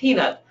little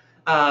peanut.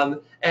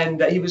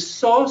 And he was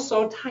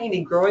so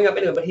tiny growing up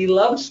anyway, but he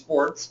loved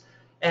sports,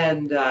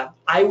 and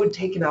I would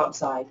take him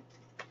outside.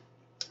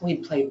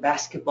 We'd play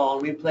basketball,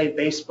 and we'd play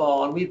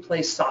baseball, and we'd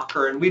play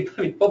soccer, and we'd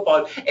play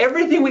football,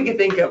 everything we could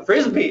think of,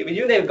 frisbee,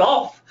 you name it,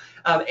 golf,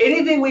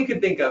 anything we could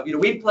think of,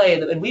 we'd play,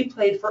 and we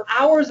played for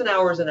hours and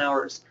hours and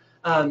hours,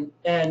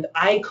 and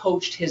I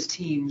coached his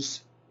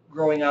teams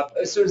growing up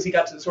as soon as he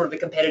got to sort of the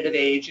competitive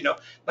age,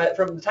 but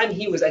from the time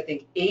he was, I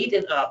think, 8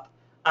 and up,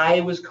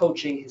 I was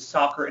coaching his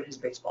soccer and his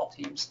baseball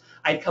teams.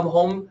 I'd come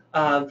home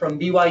from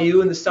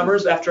BYU in the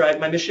summers after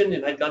my mission,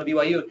 and I'd gone to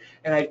BYU,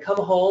 and I'd come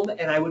home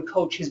and I would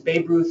coach his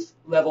Babe Ruth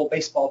level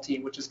baseball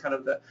team, which is kind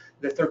of the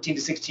 13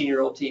 to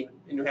 16-year-old team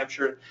in New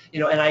Hampshire,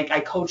 and I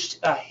coached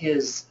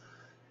his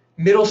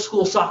middle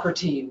school soccer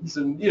teams,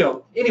 and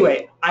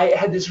anyway, I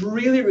had this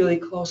really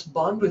close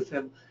bond with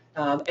him,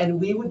 and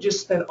we would just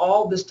spend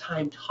all this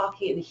time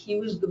talking, and he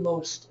was the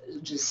most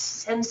just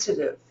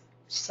sensitive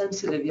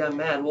young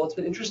man. Well, it's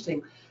been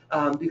interesting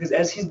because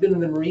as he's been in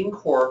the Marine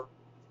Corps,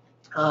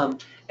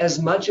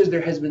 as much as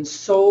there has been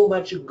so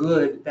much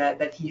good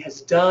that he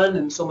has done,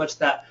 and so much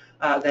that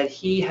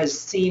he has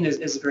seen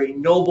as very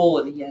noble,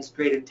 and he has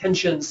great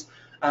intentions,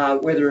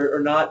 whether or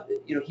not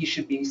he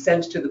should be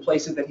sent to the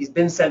places that he's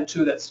been sent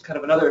to, that's kind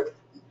of another.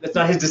 That's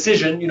not his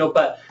decision,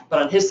 but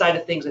on his side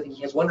of things, I think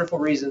he has wonderful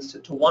reasons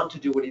to want to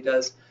do what he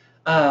does,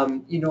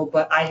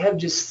 But I have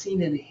just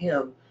seen in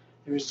him,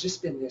 there's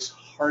just been this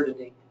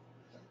hardening.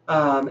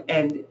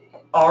 And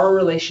our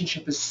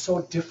relationship is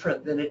so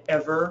different than it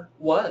ever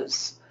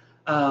was.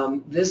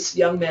 This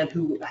young man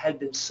who had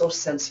been so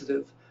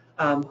sensitive,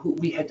 who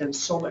we had done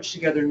so much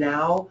together,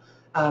 now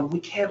we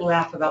can't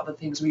laugh about the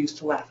things we used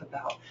to laugh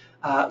about.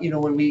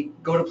 When we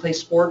go to play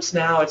sports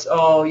now, it's,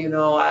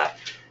 I'm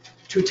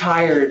too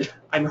tired,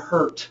 I'm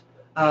hurt.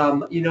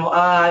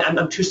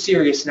 I'm too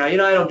serious now. I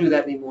don't do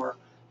that anymore.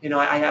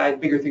 I have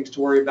bigger things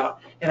to worry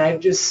about. And I've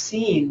just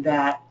seen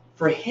that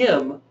for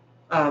him,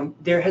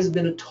 there has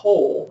been a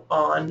toll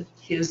on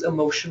his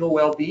emotional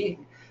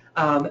well-being.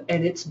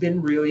 And it's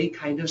been really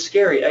kind of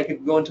scary. I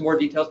could go into more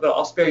details, but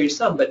I'll spare you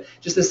some. But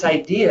just this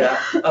idea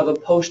of a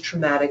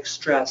post-traumatic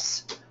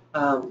stress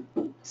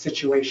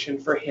situation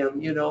for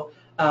him,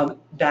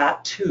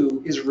 that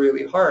too is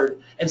really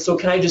hard. And so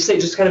can I just say,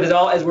 just kind of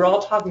as we're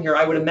all talking here,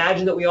 I would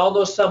imagine that we all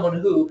know someone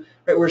who,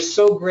 right, we're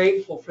so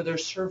grateful for their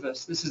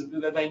service. This is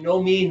by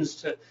no means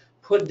to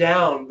put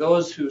down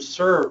those who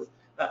serve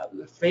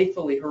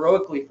faithfully,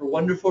 heroically, for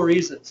wonderful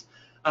reasons.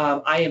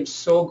 I am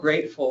so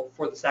grateful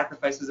for the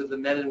sacrifices of the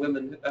men and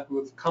women who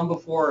have come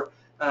before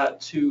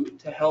to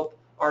help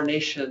our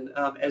nation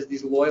as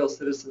these loyal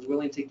citizens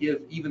willing to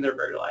give even their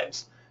very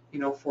lives,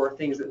 for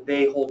things that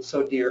they hold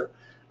so dear.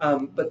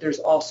 But there's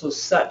also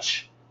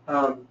such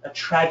a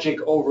tragic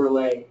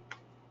overlay,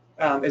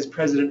 as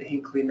President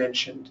Hinckley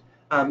mentioned,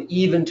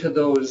 even to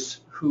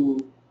those who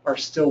are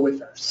still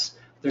with us.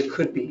 There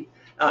could be.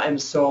 And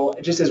so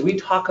just as we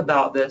talk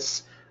about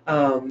this,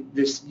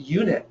 this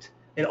unit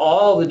and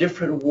all the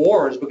different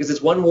wars, because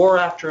it's one war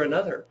after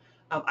another,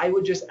 I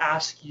would just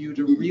ask you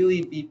to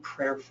really be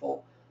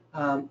prayerful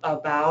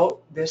about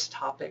this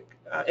topic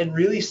and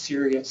really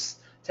serious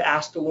to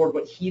ask the Lord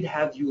what He'd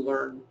have you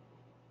learn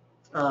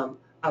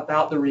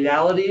about the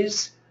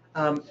realities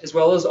as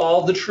well as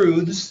all the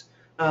truths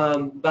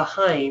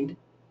behind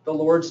the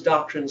Lord's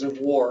doctrines of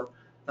war,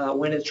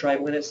 when it's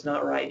right, when it's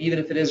not right, even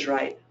if it is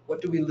right. What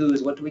do we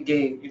lose? What do we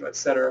gain?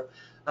 Etc.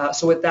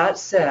 So with that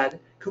said,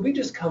 could we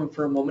just come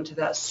for a moment to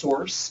that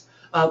source?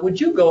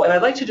 Would you go? And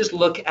I'd like to just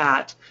look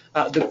at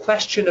the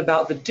question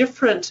about the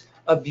different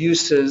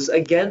abuses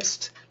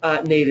against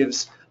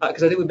natives,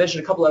 because I think we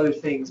mentioned a couple other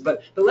things.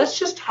 But let's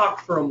just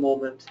talk for a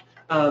moment,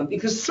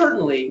 because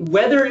certainly,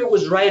 whether it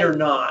was right or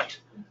not,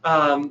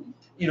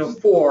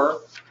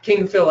 for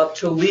King Philip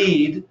to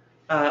lead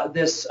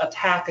this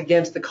attack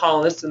against the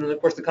colonists, and then of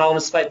course the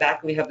colonists fight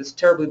back, and we have this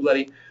terribly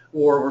bloody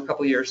war over a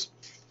couple of years.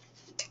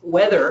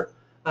 Whether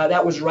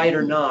that was right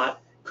or not,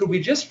 could we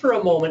just for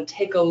a moment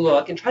take a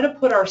look and try to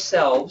put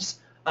ourselves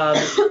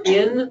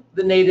in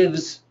the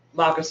natives'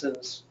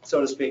 moccasins,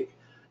 so to speak,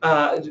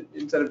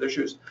 instead of their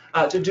shoes,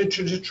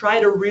 to try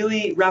to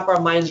really wrap our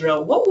minds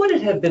around what would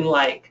it have been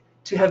like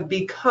to have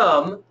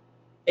become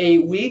a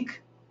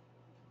weak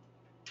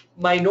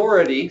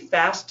minority,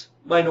 fast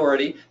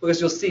minority, because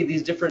you'll see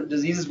these different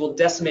diseases will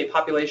decimate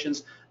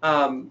populations.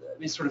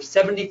 Sort of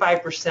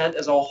 75%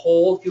 as a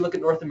whole, if you look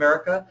at North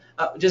America,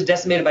 just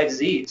decimated by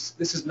disease.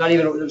 This is not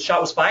even, the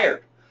shot was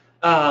fired.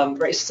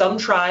 Right? Some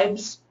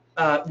tribes,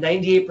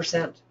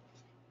 98%.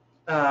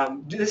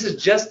 This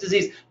is just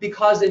disease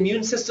because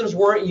immune systems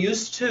weren't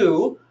used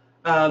to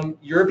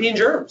European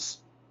germs.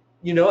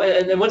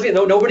 And once again,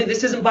 nobody.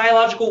 This isn't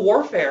biological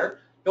warfare.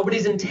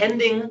 Nobody's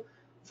intending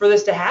for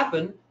this to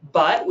happen,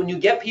 but when you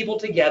get people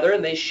together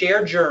and they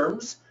share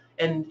germs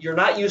and you're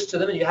not used to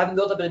them and you haven't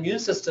built up an immune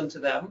system to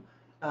them,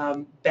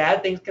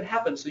 bad things can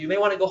happen. So you may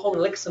want to go home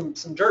and lick some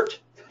dirt,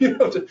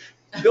 to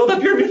build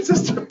up your immune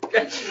system.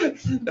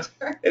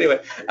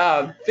 Anyway,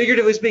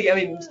 figuratively speaking, I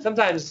mean,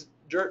 sometimes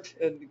dirt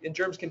and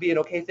germs can be an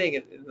okay thing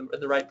in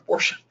the right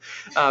proportion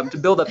to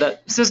build up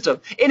that system.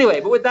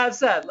 Anyway, but with that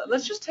said,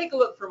 let's just take a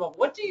look for a moment.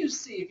 What do you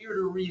see if you were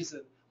to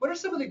reason? What are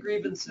some of the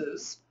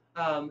grievances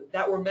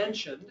that were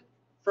mentioned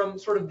from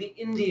sort of the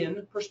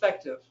Indian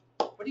perspective?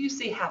 What do you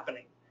see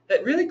happening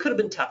that really could have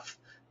been tough?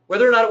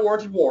 Whether or not it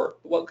warranted war,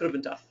 but what could have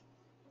been tough?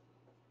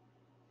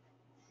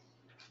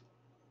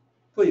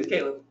 Please,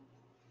 Caitlin.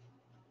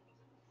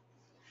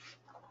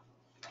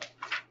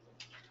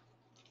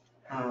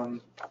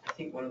 I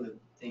think one of the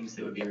things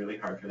that would be really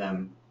hard for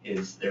them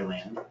is their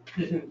land.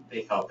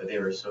 They felt that they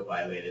were so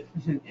violated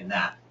in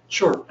that.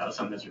 Sure. That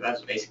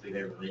was basically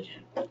their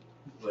religion,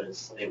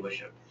 was they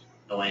worship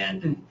the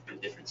land and the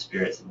different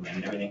spirits of the land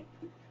and everything.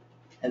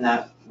 And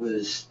that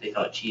was, they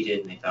felt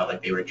cheated, and they felt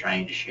like they were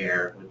trying to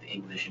share with the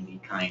English and be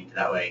kind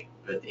that way,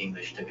 but the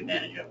English took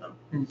advantage of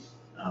them.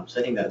 So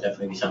I think that would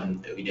definitely be something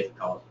that would be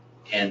difficult.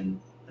 And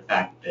the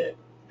fact that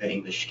the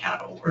English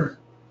cattle were,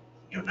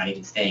 not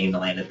even staying in the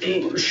land that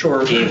they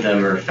gave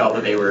them or felt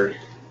that they were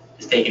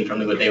just taken from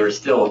them, but they were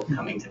still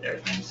coming to their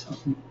things. So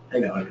I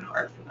think that would have been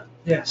hard for them.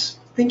 Yes,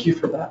 thank you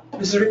for that.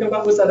 Mrs.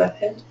 Rickenbach, was that a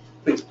hint?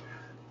 Please.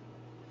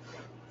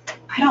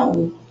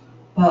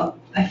 Well,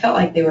 I felt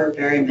like they were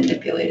very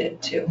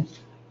manipulated too.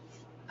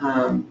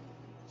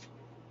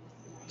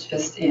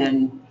 Just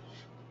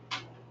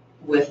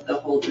with the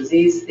whole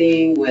disease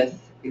thing, with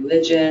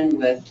religion,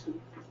 with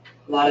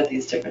a lot of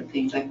these different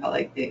things, I felt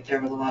like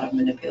there was a lot of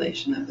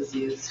manipulation that was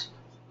used.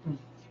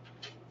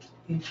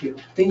 Thank you.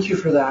 Thank you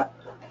for that.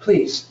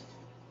 Please.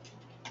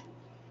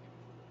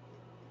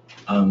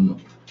 In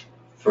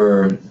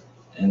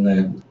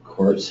the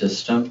court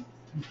system,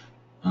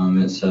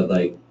 it said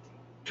like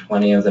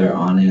 20 of their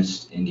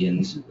honest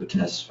Indians would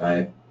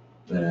testify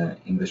that an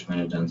Englishman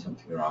had done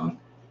something wrong,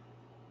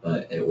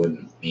 but it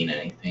wouldn't mean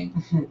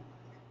anything.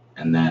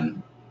 And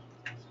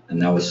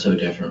that was so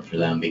different for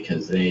them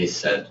because they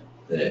said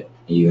that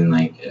even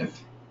like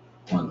if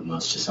one of the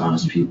most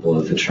dishonest people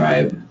of the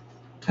tribe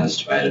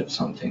testified of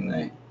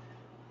something,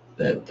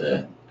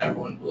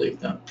 everyone believed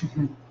them.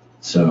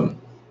 So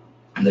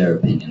their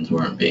opinions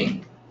weren't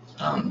being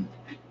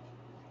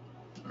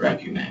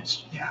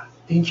recognized. Yeah,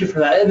 thank you for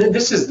that. And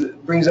this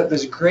brings up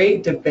this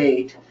great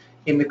debate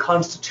in the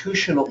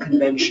Constitutional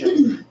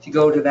Convention. If you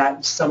go to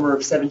that summer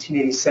of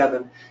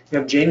 1787, you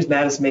have James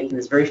Madison making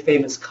this very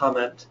famous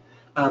comment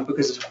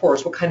because, of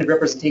course, what kind of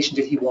representation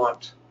did he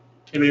want?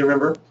 Anybody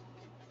remember?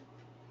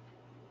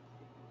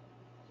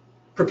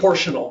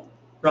 Proportional,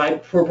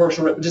 right?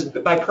 Proportional,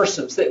 just by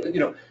persons.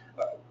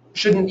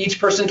 Shouldn't each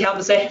person count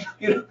the same?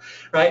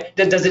 Right?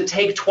 Does it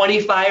take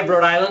 25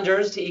 Rhode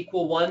Islanders to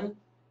equal one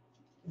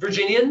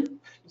Virginian?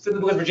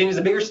 Simply because Virginia's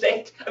a bigger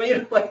state? I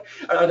mean,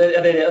 are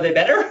they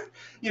better?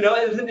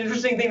 It's an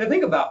interesting thing to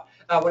think about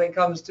when it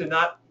comes to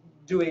not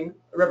doing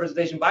a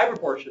representation by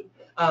proportion.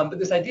 But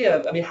this idea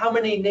of, how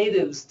many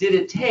natives did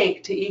it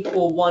take to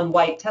equal one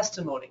white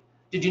testimony?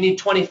 Did you need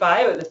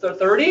 25,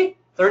 30,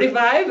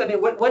 35?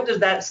 What does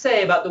that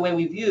say about the way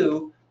we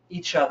view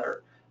each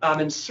other?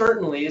 And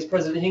certainly, as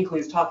President Hinckley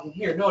is talking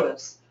here,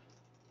 notice,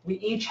 we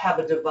each have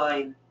a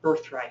divine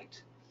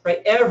birthright,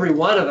 right? Every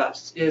one of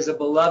us is a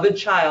beloved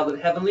child of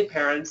heavenly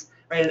parents,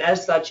 right? And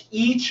as such,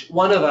 each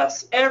one of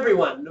us,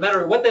 everyone, no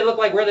matter what they look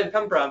like, where they've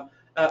come from,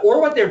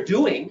 or what they're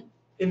doing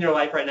in their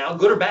life right now,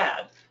 good or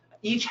bad,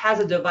 each has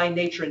a divine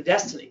nature and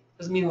destiny.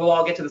 Doesn't mean we'll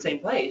all get to the same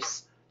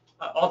place.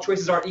 All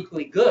choices aren't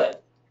equally good,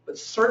 but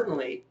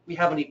certainly we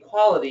have an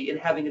equality in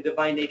having a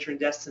divine nature and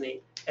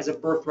destiny as a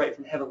birthright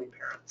from heavenly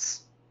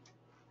parents.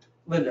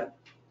 Linda.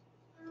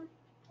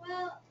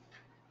 Well,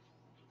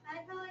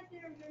 I felt like they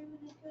were very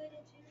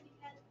manipulated too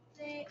because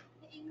the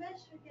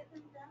English would get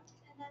them drunk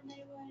and then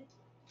they would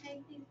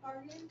make these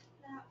bargains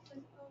that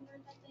was over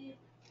that they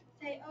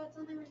say, oh, it's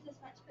only worth this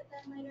much, but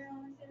then later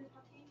on as they were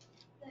talking,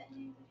 the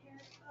Indians would hear,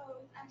 oh,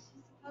 it's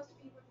actually supposed to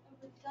be worth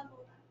over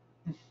double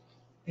that.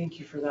 Thank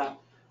you for that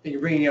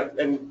you're bringing up,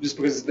 and just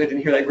because they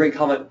didn't hear that great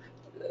comment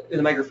in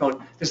the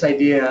microphone, this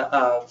idea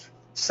of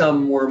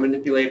some were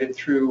manipulated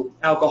through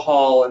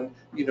alcohol and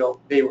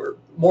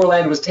more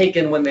land was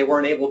taken when they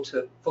weren't able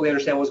to fully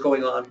understand what was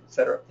going on,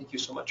 etc. Thank you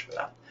so much for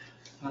that.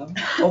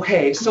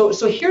 Okay, so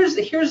here's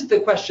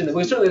the question that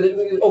we certainly.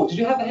 Did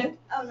you have a hint?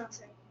 Oh no,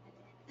 sorry.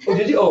 Oh,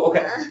 did you? Oh,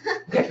 okay.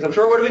 Okay, because I'm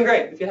sure it would have been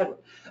great if you had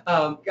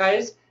one.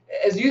 Guys,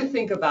 as you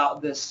think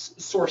about this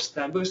source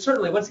then, but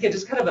certainly once again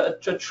just kind of a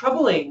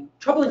troubling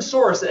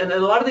source, and a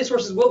lot of these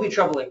sources will be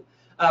troubling.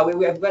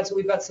 We've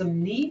got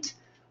some neat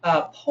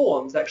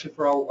poems actually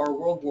for our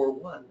World War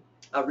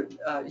I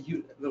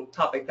little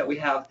topic that we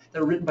have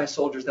that are written by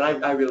soldiers that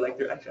I really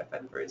like. I find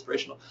them very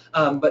inspirational.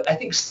 But I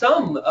think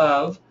some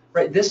of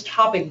this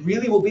topic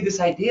really will be this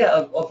idea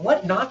of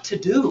what not to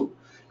do.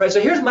 Right. So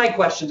here's my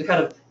question to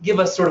kind of give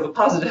us sort of a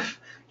positive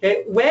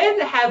Okay,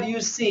 when have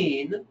you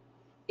seen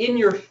in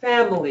your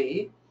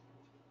family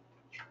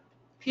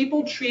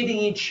people treating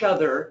each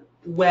other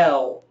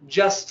well,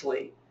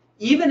 justly,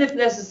 even if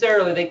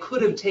necessarily they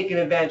could have taken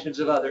advantage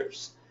of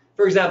others?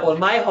 For example, in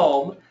my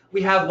home,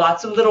 we have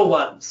lots of little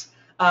ones.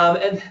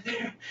 And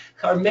there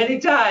are many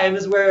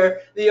times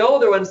where the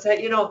older ones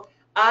say,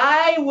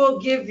 I will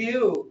give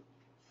you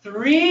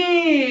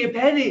 3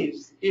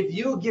 pennies if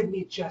you give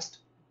me just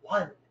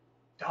 $1.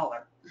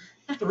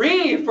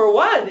 3 for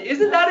 1.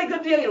 Isn't that a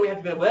good deal? We have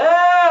to be like,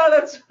 well,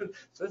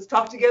 let's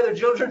talk together,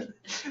 children,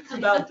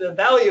 about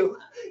value,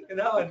 and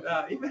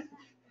even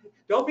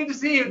don't be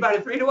deceived by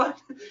the 3 to 1,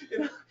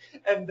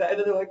 and then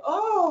they're like,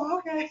 oh,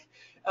 okay.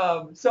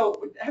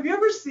 So have you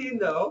ever seen,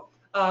 though,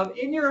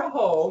 in your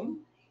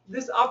home,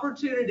 this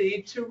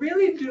opportunity to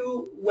really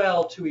do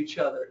well to each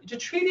other, to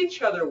treat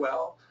each other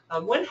well?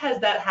 When has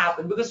that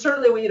happened? Because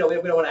certainly, we don't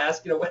want to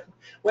ask,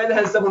 when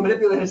has someone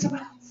manipulated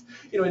someone else,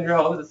 in your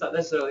home? It's not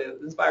necessarily an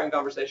inspiring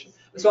conversation.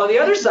 So on the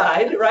other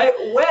side, right,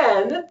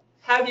 when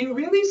have you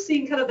really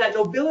seen kind of that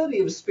nobility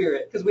of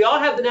spirit? Because we all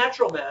have the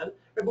natural man, right,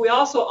 but we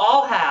also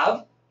all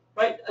have,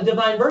 right, a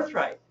divine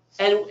birthright.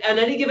 And at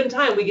any given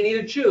time, we can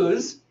either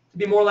choose to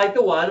be more like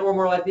the one or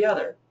more like the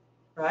other,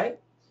 right?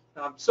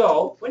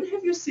 So when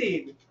have you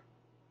seen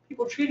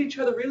people treat each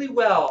other really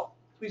well?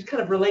 We just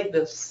kind of relate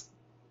this.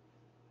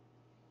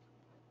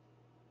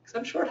 Because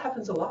I'm sure it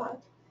happens a lot.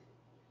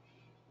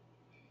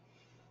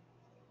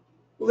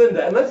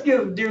 Linda, and let's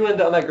give dear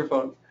Linda a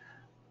microphone.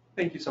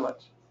 Thank you so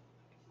much.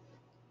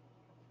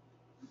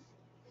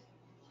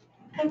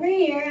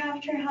 Every year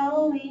after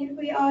Halloween,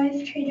 we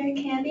always trade our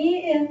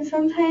candy, and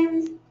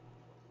sometimes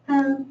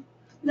the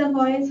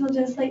boys will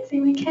just say,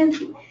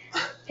 Mackenzie,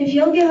 if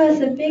you'll give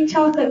us a big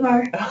chocolate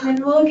bar,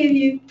 then we'll give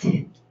you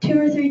 2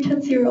 or 3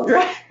 Tootsie Rolls.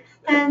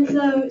 And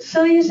so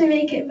she'll usually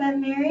make it, but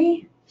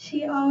Mary,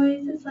 she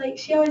always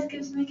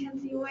gives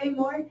Mackenzie way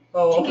more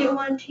to get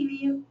one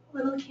teeny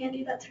little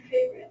candy that's her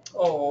favorite.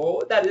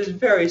 Oh, that is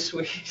very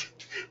sweet.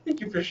 Thank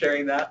you for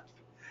sharing that.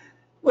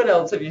 What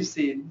else have you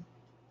seen?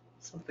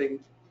 Something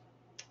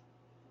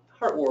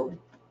heartwarming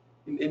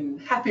in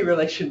happy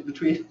relations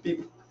between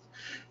people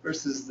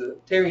versus the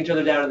tearing each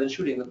other down and then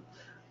shooting them,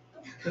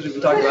 as we've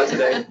been talking about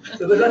today.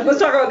 So let's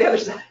talk about the other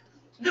side,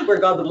 where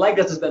God would like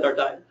us to spend our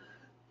time.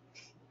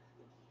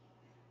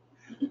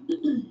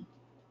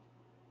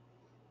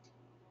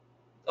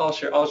 I'll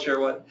share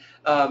one.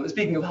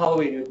 Speaking of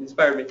Halloween, it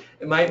inspired me.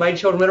 And my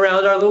children went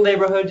around our little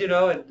neighborhood,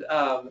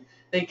 and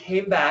they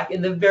came back,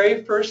 and the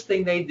very first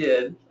thing they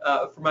did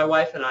for my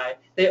wife and I,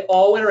 they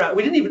all went around.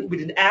 We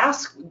didn't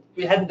ask.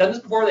 We hadn't done this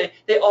before.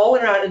 They all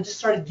went around and just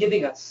started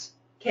giving us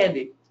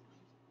candy.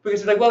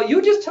 Because they're like, well,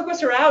 you just took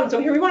us around, so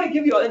here we want to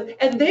give you.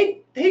 And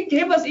they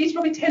gave us each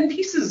probably 10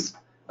 pieces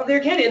of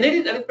their candy, and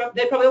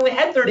they probably only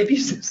had 30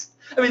 pieces.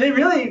 I mean, they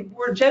really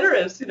were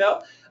generous,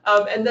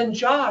 And then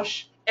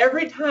Josh,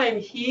 every time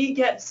he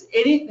gets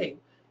anything,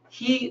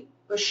 he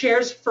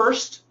shares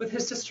first with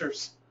his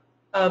sisters,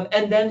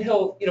 and then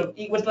he'll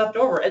eat what's left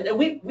over. And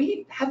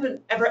we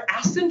haven't ever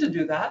asked him to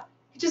do that.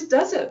 He just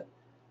does it.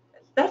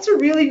 That's a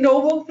really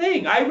noble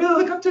thing. I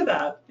really look up to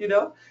that.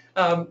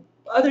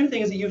 Other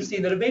things that you've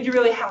seen that have made you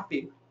really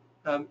happy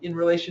in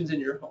relations in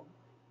your home.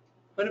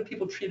 When have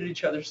people treated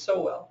each other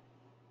so well?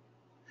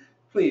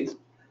 Please,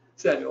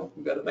 Samuel,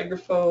 you've got a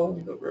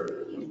microphone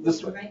over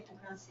this way. Right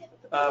across.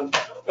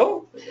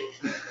 Oh.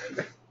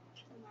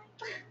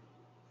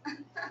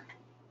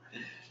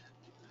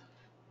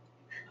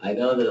 I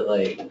know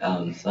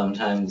that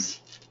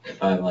sometimes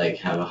if I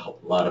have a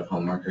lot of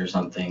homework or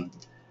something,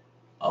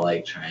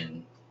 I'll try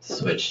and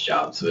switch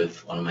jobs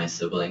with one of my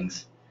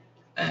siblings,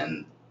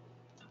 and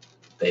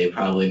they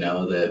probably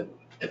know that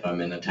if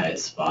I'm in a tight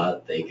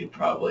spot, they could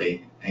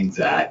probably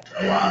exact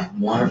a lot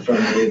more from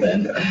me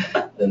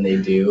than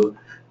they do,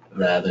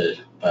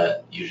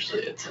 but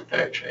usually it's a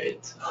fair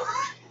trade. So.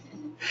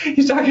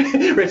 He's talking,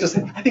 Rachel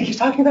said, I think he's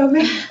talking about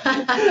me.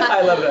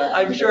 I love that.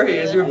 I'm sure he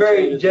is. You're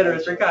very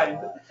generous or kind,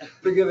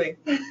 forgiving.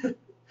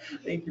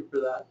 Thank you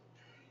for that.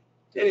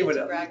 Anyone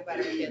else? Brag about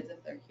our kids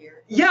if they're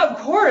here. Yeah, of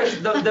course.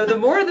 The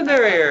more the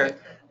merrier.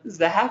 This is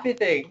the happy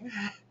thing.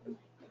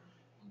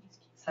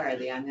 Sorry,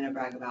 Lee, I'm going to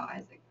brag about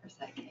Isaac for a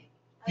second.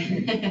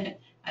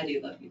 I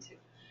do love you too.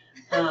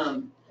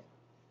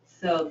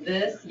 So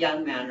this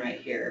young man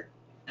right here,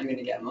 I'm going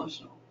to get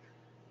emotional.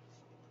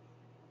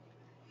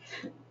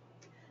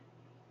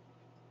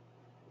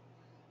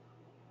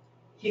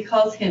 He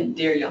calls him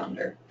Dear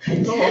Yonder.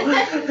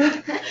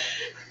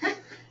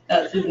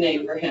 That's his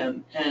name for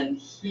him. And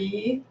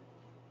he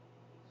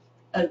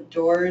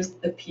adores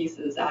the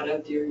pieces out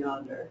of Dear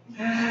Yonder.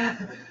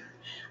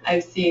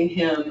 I've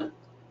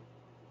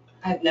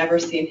never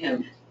seen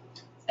him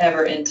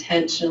ever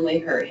intentionally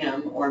hurt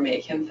him or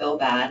make him feel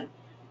bad.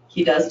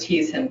 He does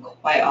tease him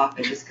quite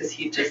often just because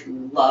he just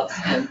loves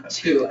him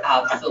to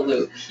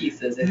absolute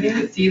pieces. If you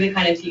could see the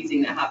kind of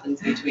teasing that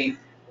happens between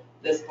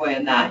this boy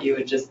and that, you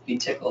would just be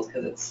tickled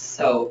because it's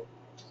so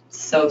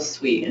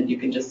sweet, and you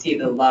can just see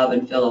the love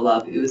and feel the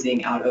love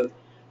oozing out of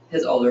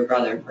his older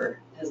brother for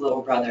his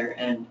little brother.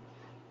 And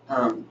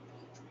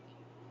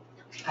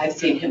I've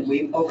seen him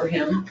weep over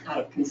him out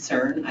of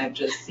concern. I've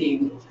just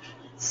seen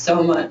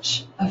so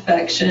much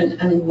affection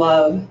and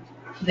love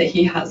that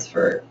he has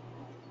for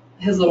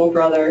his little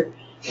brother.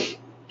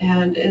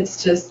 And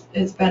it's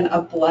been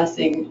a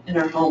blessing in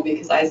our home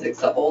because Isaac's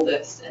the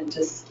oldest, and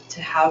just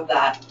to have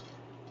that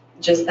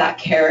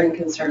care and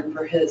concern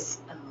for his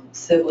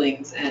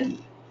siblings, and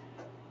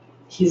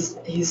he's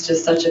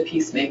just such a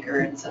peacemaker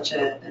and such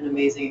an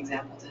amazing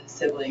example to his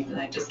siblings. And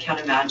I just can't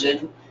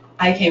imagine.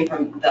 I came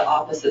from the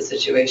opposite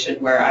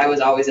situation where I was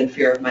always in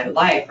fear of my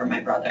life for my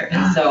brother,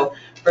 and so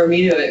for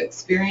me to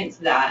experience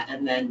that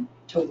and then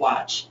to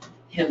watch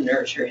him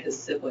nurture his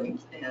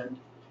siblings, and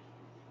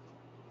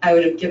I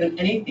would have given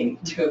anything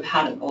to have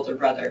had an older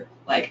brother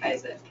like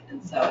Isaac.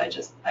 And so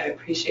I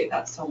appreciate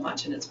that so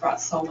much, and it's brought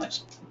so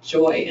much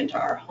joy into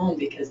our home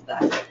because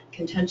that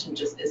contention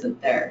just isn't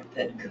there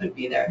that could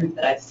be there,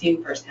 that I've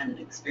seen firsthand and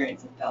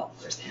experienced and felt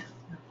firsthand.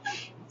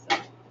 So.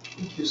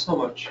 Thank you so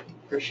much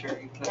for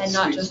sharing. That's and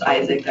not sweet just story.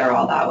 Isaac, they're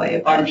all that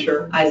way. I'm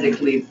sure. Isaac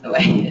leads the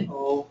way.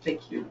 Oh,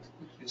 thank you.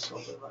 Thank you so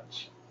very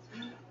much.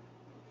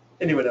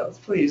 Anyone else?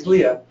 Please,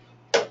 Leah.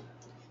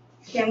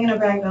 Okay, I'm going to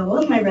brag about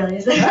both my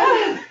brothers.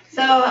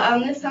 So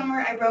this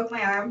summer I broke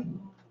my arm.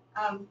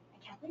 I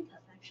can't believe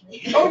that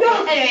actually. Oh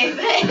no!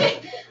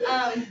 Anyway,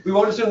 We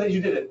won't assume that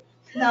you did it.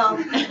 no.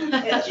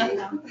 It's true,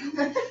 no.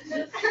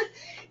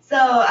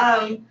 So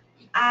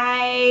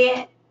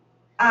my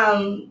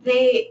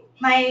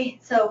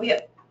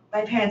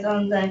parents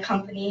own the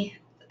company,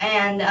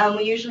 and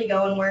we usually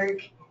go and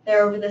work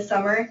there over the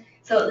summer.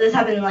 So this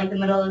happened in like the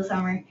middle of the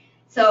summer.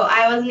 So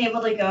I wasn't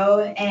able to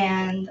go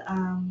and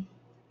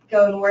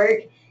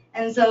work.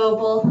 And so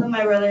both of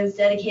my brothers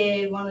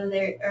dedicated one of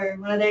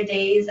their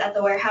days at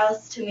the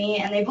warehouse to me,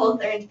 and they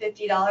both earned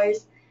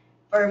 $50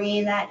 for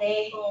me that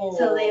day. Oh.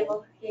 So they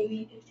both gave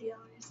me $50.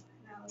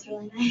 That was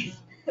really nice.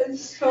 That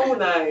is so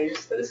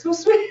nice. That is so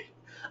sweet.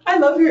 I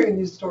love hearing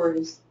these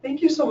stories.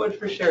 Thank you so much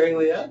for sharing,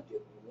 Leah.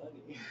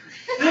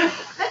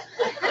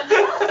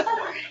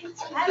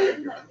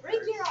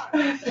 Break your arm.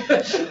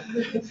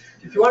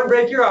 If you want to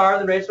break your arm,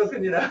 then Rachel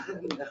can,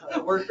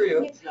 work for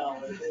you.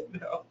 No.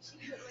 No.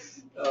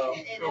 Oh,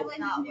 cool. It's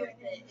not worth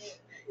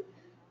it.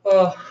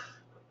 Oh,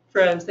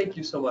 friends, thank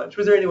you so much.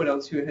 Was there anyone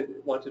else who had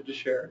wanted to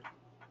share?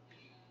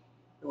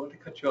 I wanted to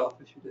cut you off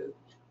if you did.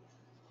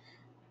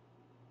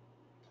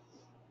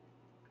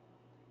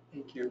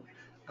 Thank you.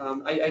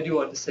 I do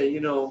want to say,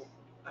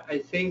 I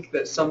think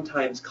that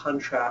sometimes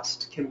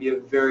contrast can be a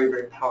very,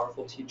 very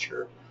powerful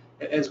teacher.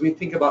 As we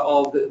think about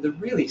all the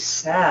really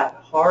sad,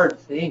 hard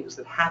things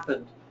that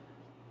happened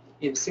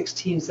in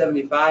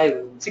 1675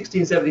 and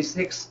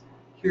 1676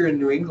 here in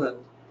New England,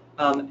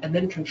 and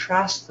then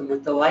contrast them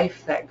with the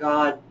life that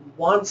God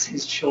wants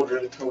his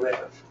children to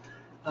live.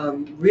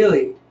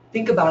 Really,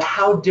 think about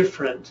how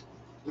different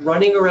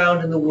running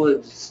around in the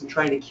woods and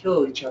trying to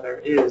kill each other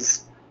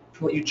is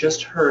from what you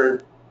just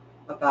heard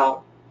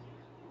about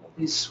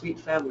these sweet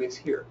families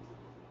here.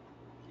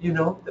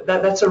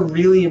 That's a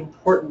really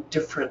important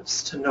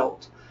difference to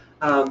note,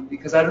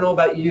 because I don't know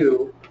about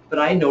you, but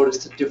I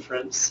noticed a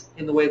difference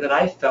in the way that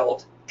I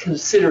felt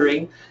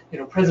considering,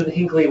 President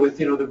Hinckley with,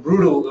 the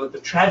brutal, the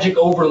tragic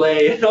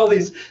overlay and all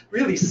these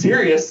really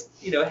serious,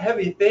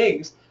 heavy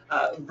things,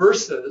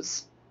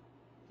 versus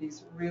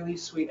these really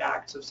sweet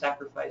acts of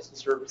sacrifice and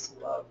service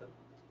and love.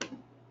 And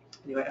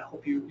anyway, I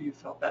hope you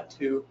felt that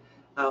too.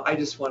 I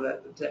just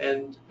wanted to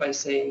end by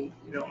saying,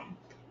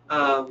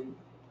 I'm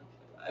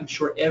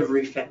sure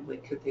every family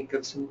could think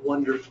of some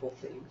wonderful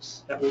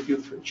things that we do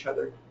for each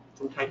other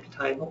from time to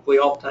time, hopefully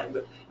all the time,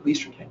 but at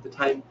least from time to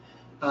time.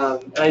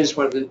 And I just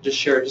wanted to just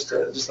share just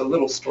a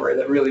little story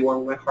that really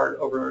warmed my heart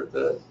over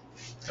the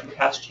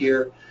past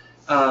year.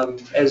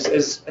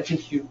 As I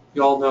think you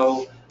all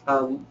know,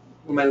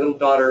 when my little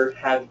daughter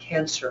had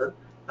cancer,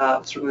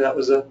 certainly that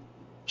was a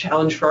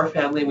challenge for our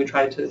family, and we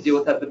tried to deal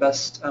with that the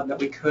best that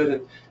we could.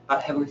 And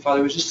Heavenly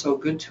Father was just so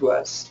good to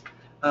us.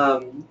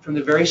 From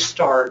the very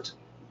start,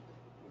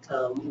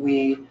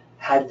 we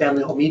had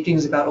family home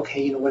meetings about,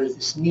 okay, what does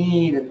this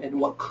mean, and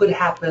what could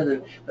happen,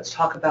 and let's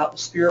talk about the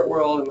spirit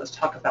world, and let's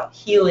talk about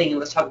healing, and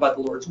let's talk about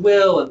the Lord's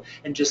will,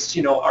 and just,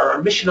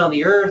 our mission on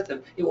the earth,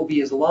 and it will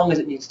be as long as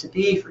it needs to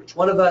be for each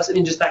one of us. I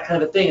mean, just that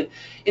kind of a thing. And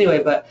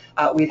anyway, but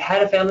we'd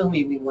had a family home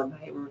meeting one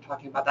night. We were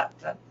talking about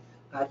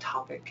that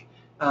topic.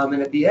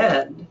 And at the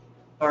end,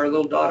 our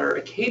little daughter,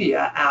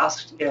 Acadia,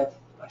 asked if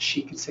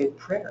she could say the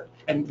prayer.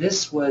 And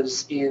this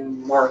was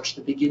in March,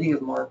 the beginning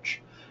of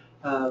March.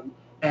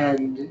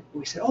 And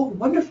we said, oh,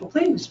 wonderful,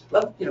 please,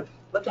 love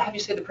to have you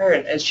say the prayer.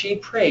 And as she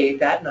prayed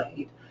that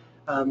night,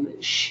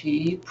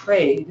 she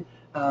prayed,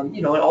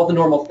 and all the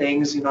normal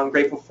things. I'm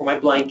grateful for my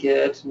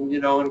blanket,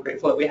 and I'm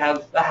grateful that we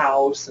have a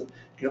house, and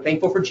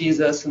thankful for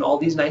Jesus, and all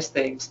these nice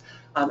things.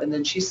 And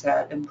then she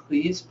said, and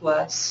please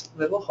bless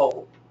little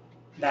Hope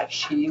that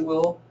she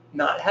will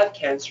not have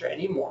cancer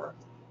anymore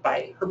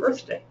by her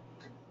birthday.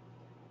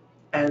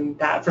 And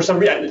that, for some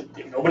reason,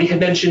 nobody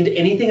had mentioned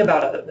anything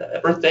about a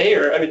birthday,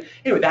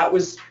 anyway, that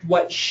was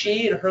what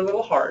she in her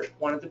little heart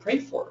wanted to pray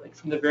for,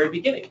 from the very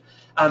beginning.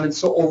 And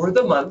so over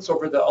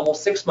the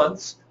almost 6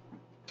 months,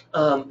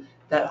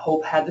 that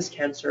Hope had this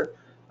cancer,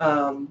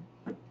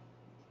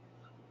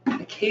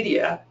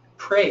 Acadia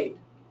prayed.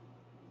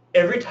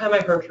 Every time I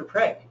heard her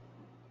pray,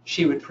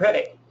 she would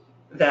pray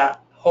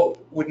that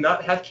Hope would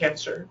not have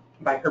cancer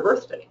by her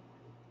birthday.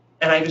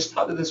 And I just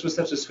thought that this was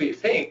such a sweet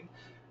thing.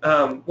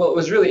 Well, it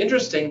was really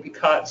interesting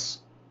because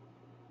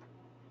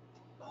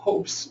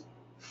Hope's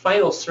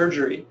final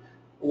surgery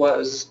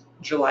was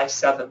July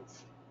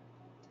 7th,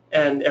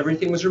 and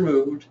everything was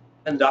removed,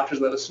 and the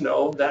doctors let us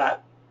know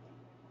that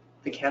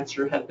the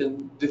cancer had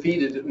been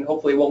defeated and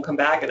hopefully it won't come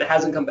back, and it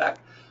hasn't come back.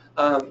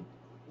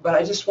 But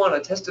I just want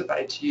to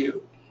testify to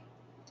you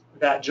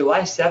that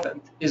July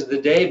 7th is the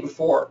day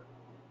before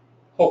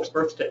Hope's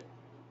birthday.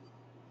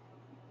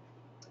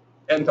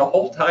 And the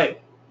whole time,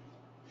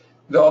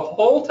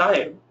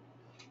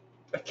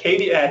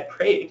 Acadia had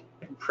prayed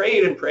and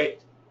prayed and prayed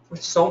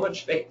with so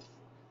much faith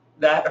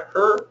that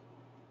her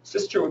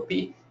sister would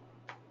be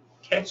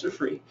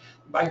cancer-free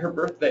by her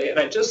birthday. And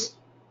I just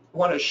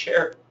want to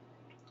share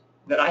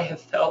that I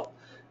have felt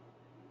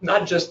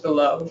not just the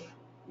love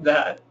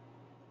that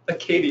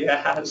Acadia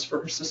has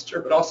for her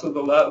sister, but also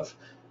the love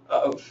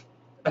of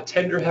a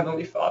tender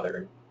Heavenly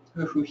Father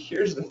who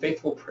hears the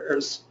faithful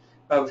prayers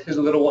of his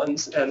little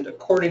ones and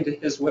according to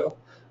his will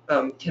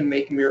can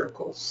make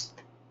miracles.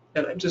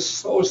 And I'm just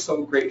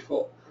so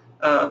grateful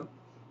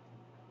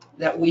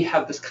that we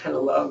have this kind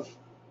of love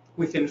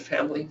within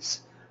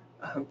families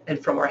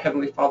and from our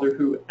Heavenly Father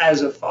who,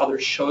 as a father,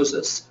 shows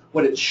us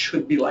what it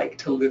should be like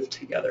to live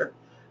together,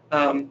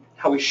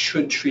 how we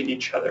should treat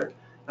each other.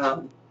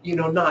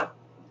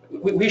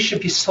 We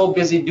should be so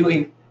busy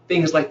doing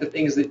things like the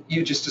things that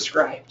you just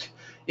described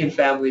in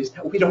families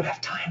that we don't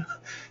have time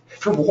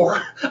for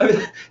war. I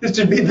mean, this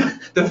should be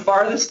the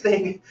farthest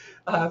thing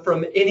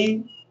from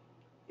any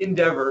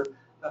endeavor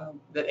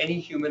that any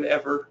human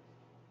ever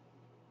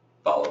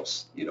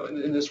follows,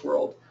 in this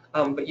world.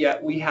 But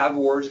yet we have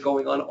wars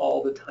going on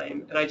all the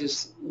time, and I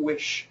just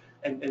wish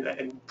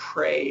and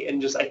pray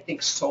and just I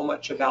think so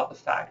much about the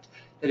fact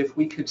that if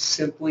we could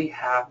simply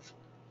have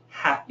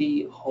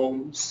happy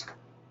homes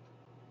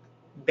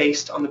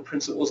based on the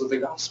principles of the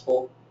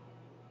gospel,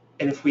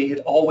 and if we had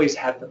always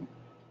had them,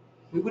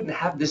 we wouldn't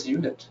have this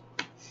unit.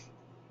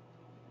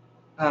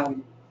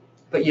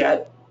 But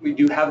yet, we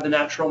do have the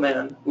natural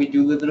man. We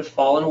do live in a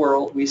fallen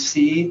world. We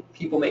see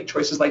people make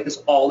choices like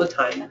this all the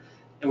time,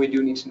 and we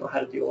do need to know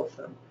how to deal with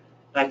them.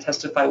 And I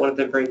testify one of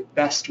the very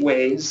best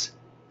ways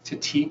to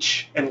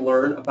teach and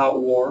learn about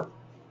war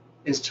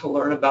is to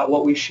learn about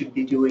what we should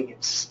be doing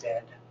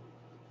instead,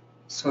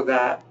 so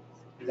that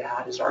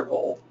is our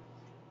goal,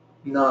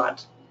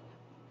 not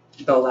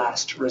the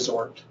last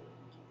resort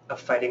of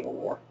fighting a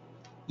war,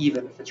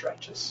 even if it's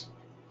righteous.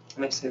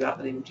 And I say that in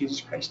the name of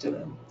Jesus Christ,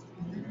 amen.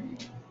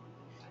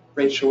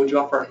 Rachel, would you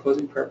offer our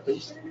closing prayer,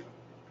 please?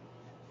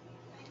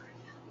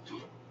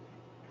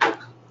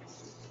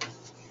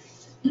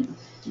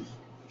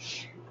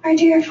 Our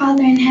dear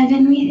Father in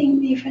heaven, we thank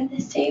thee for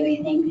this day.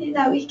 We thank thee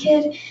that we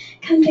could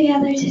come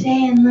together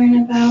today and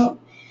learn about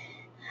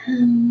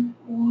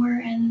war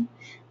and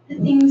the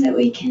things that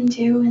we can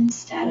do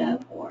instead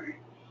of war.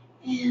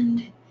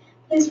 And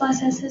please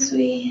bless us as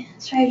we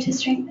strive to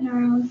strengthen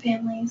our own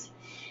families.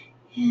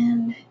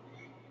 And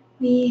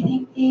we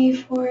thank thee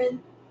for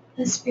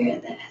the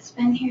Spirit that has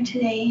been here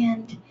today.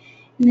 And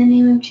in the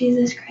name of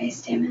Jesus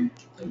Christ, amen.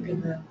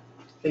 Amen.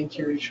 Thank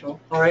you, Rachel.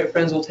 All right,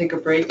 friends, we'll take a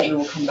break and then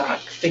we'll come back.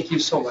 Thank you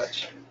so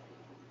much.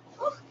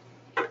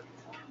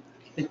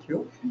 Thank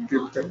you.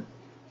 Good prayer.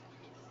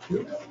 Thank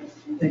you.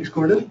 Thanks,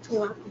 Gordon.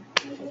 Thank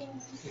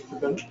you,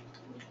 Ben.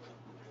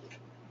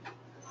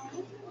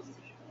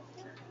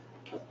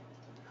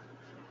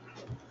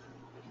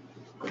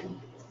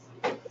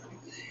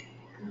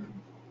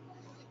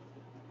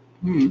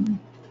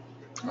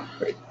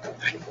 Great.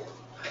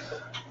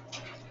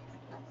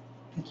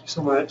 Thank you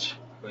so much.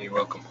 Well, you're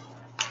welcome.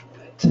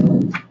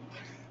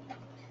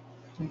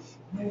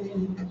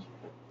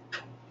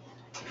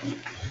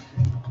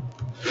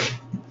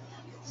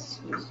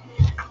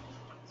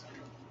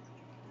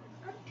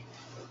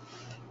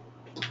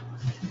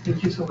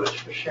 Thank you so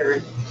much for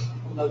sharing.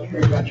 I love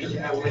hearing about your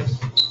family.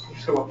 You're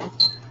so welcome.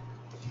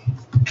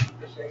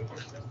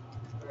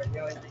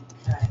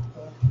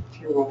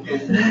 You're welcome.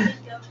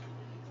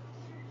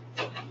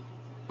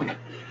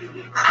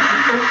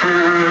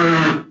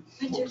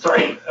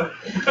 Sorry.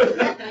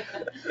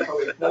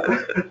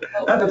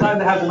 Not the time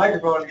to have the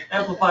microphone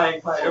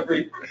amplifying my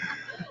every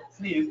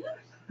sneeze.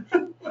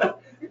 There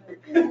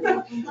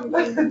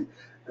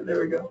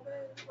we go.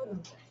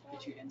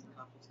 Did you end the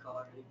conference call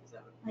already? Is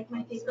that what? Like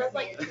my favorite.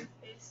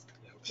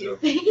 Yeah,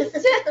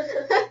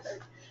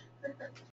 so.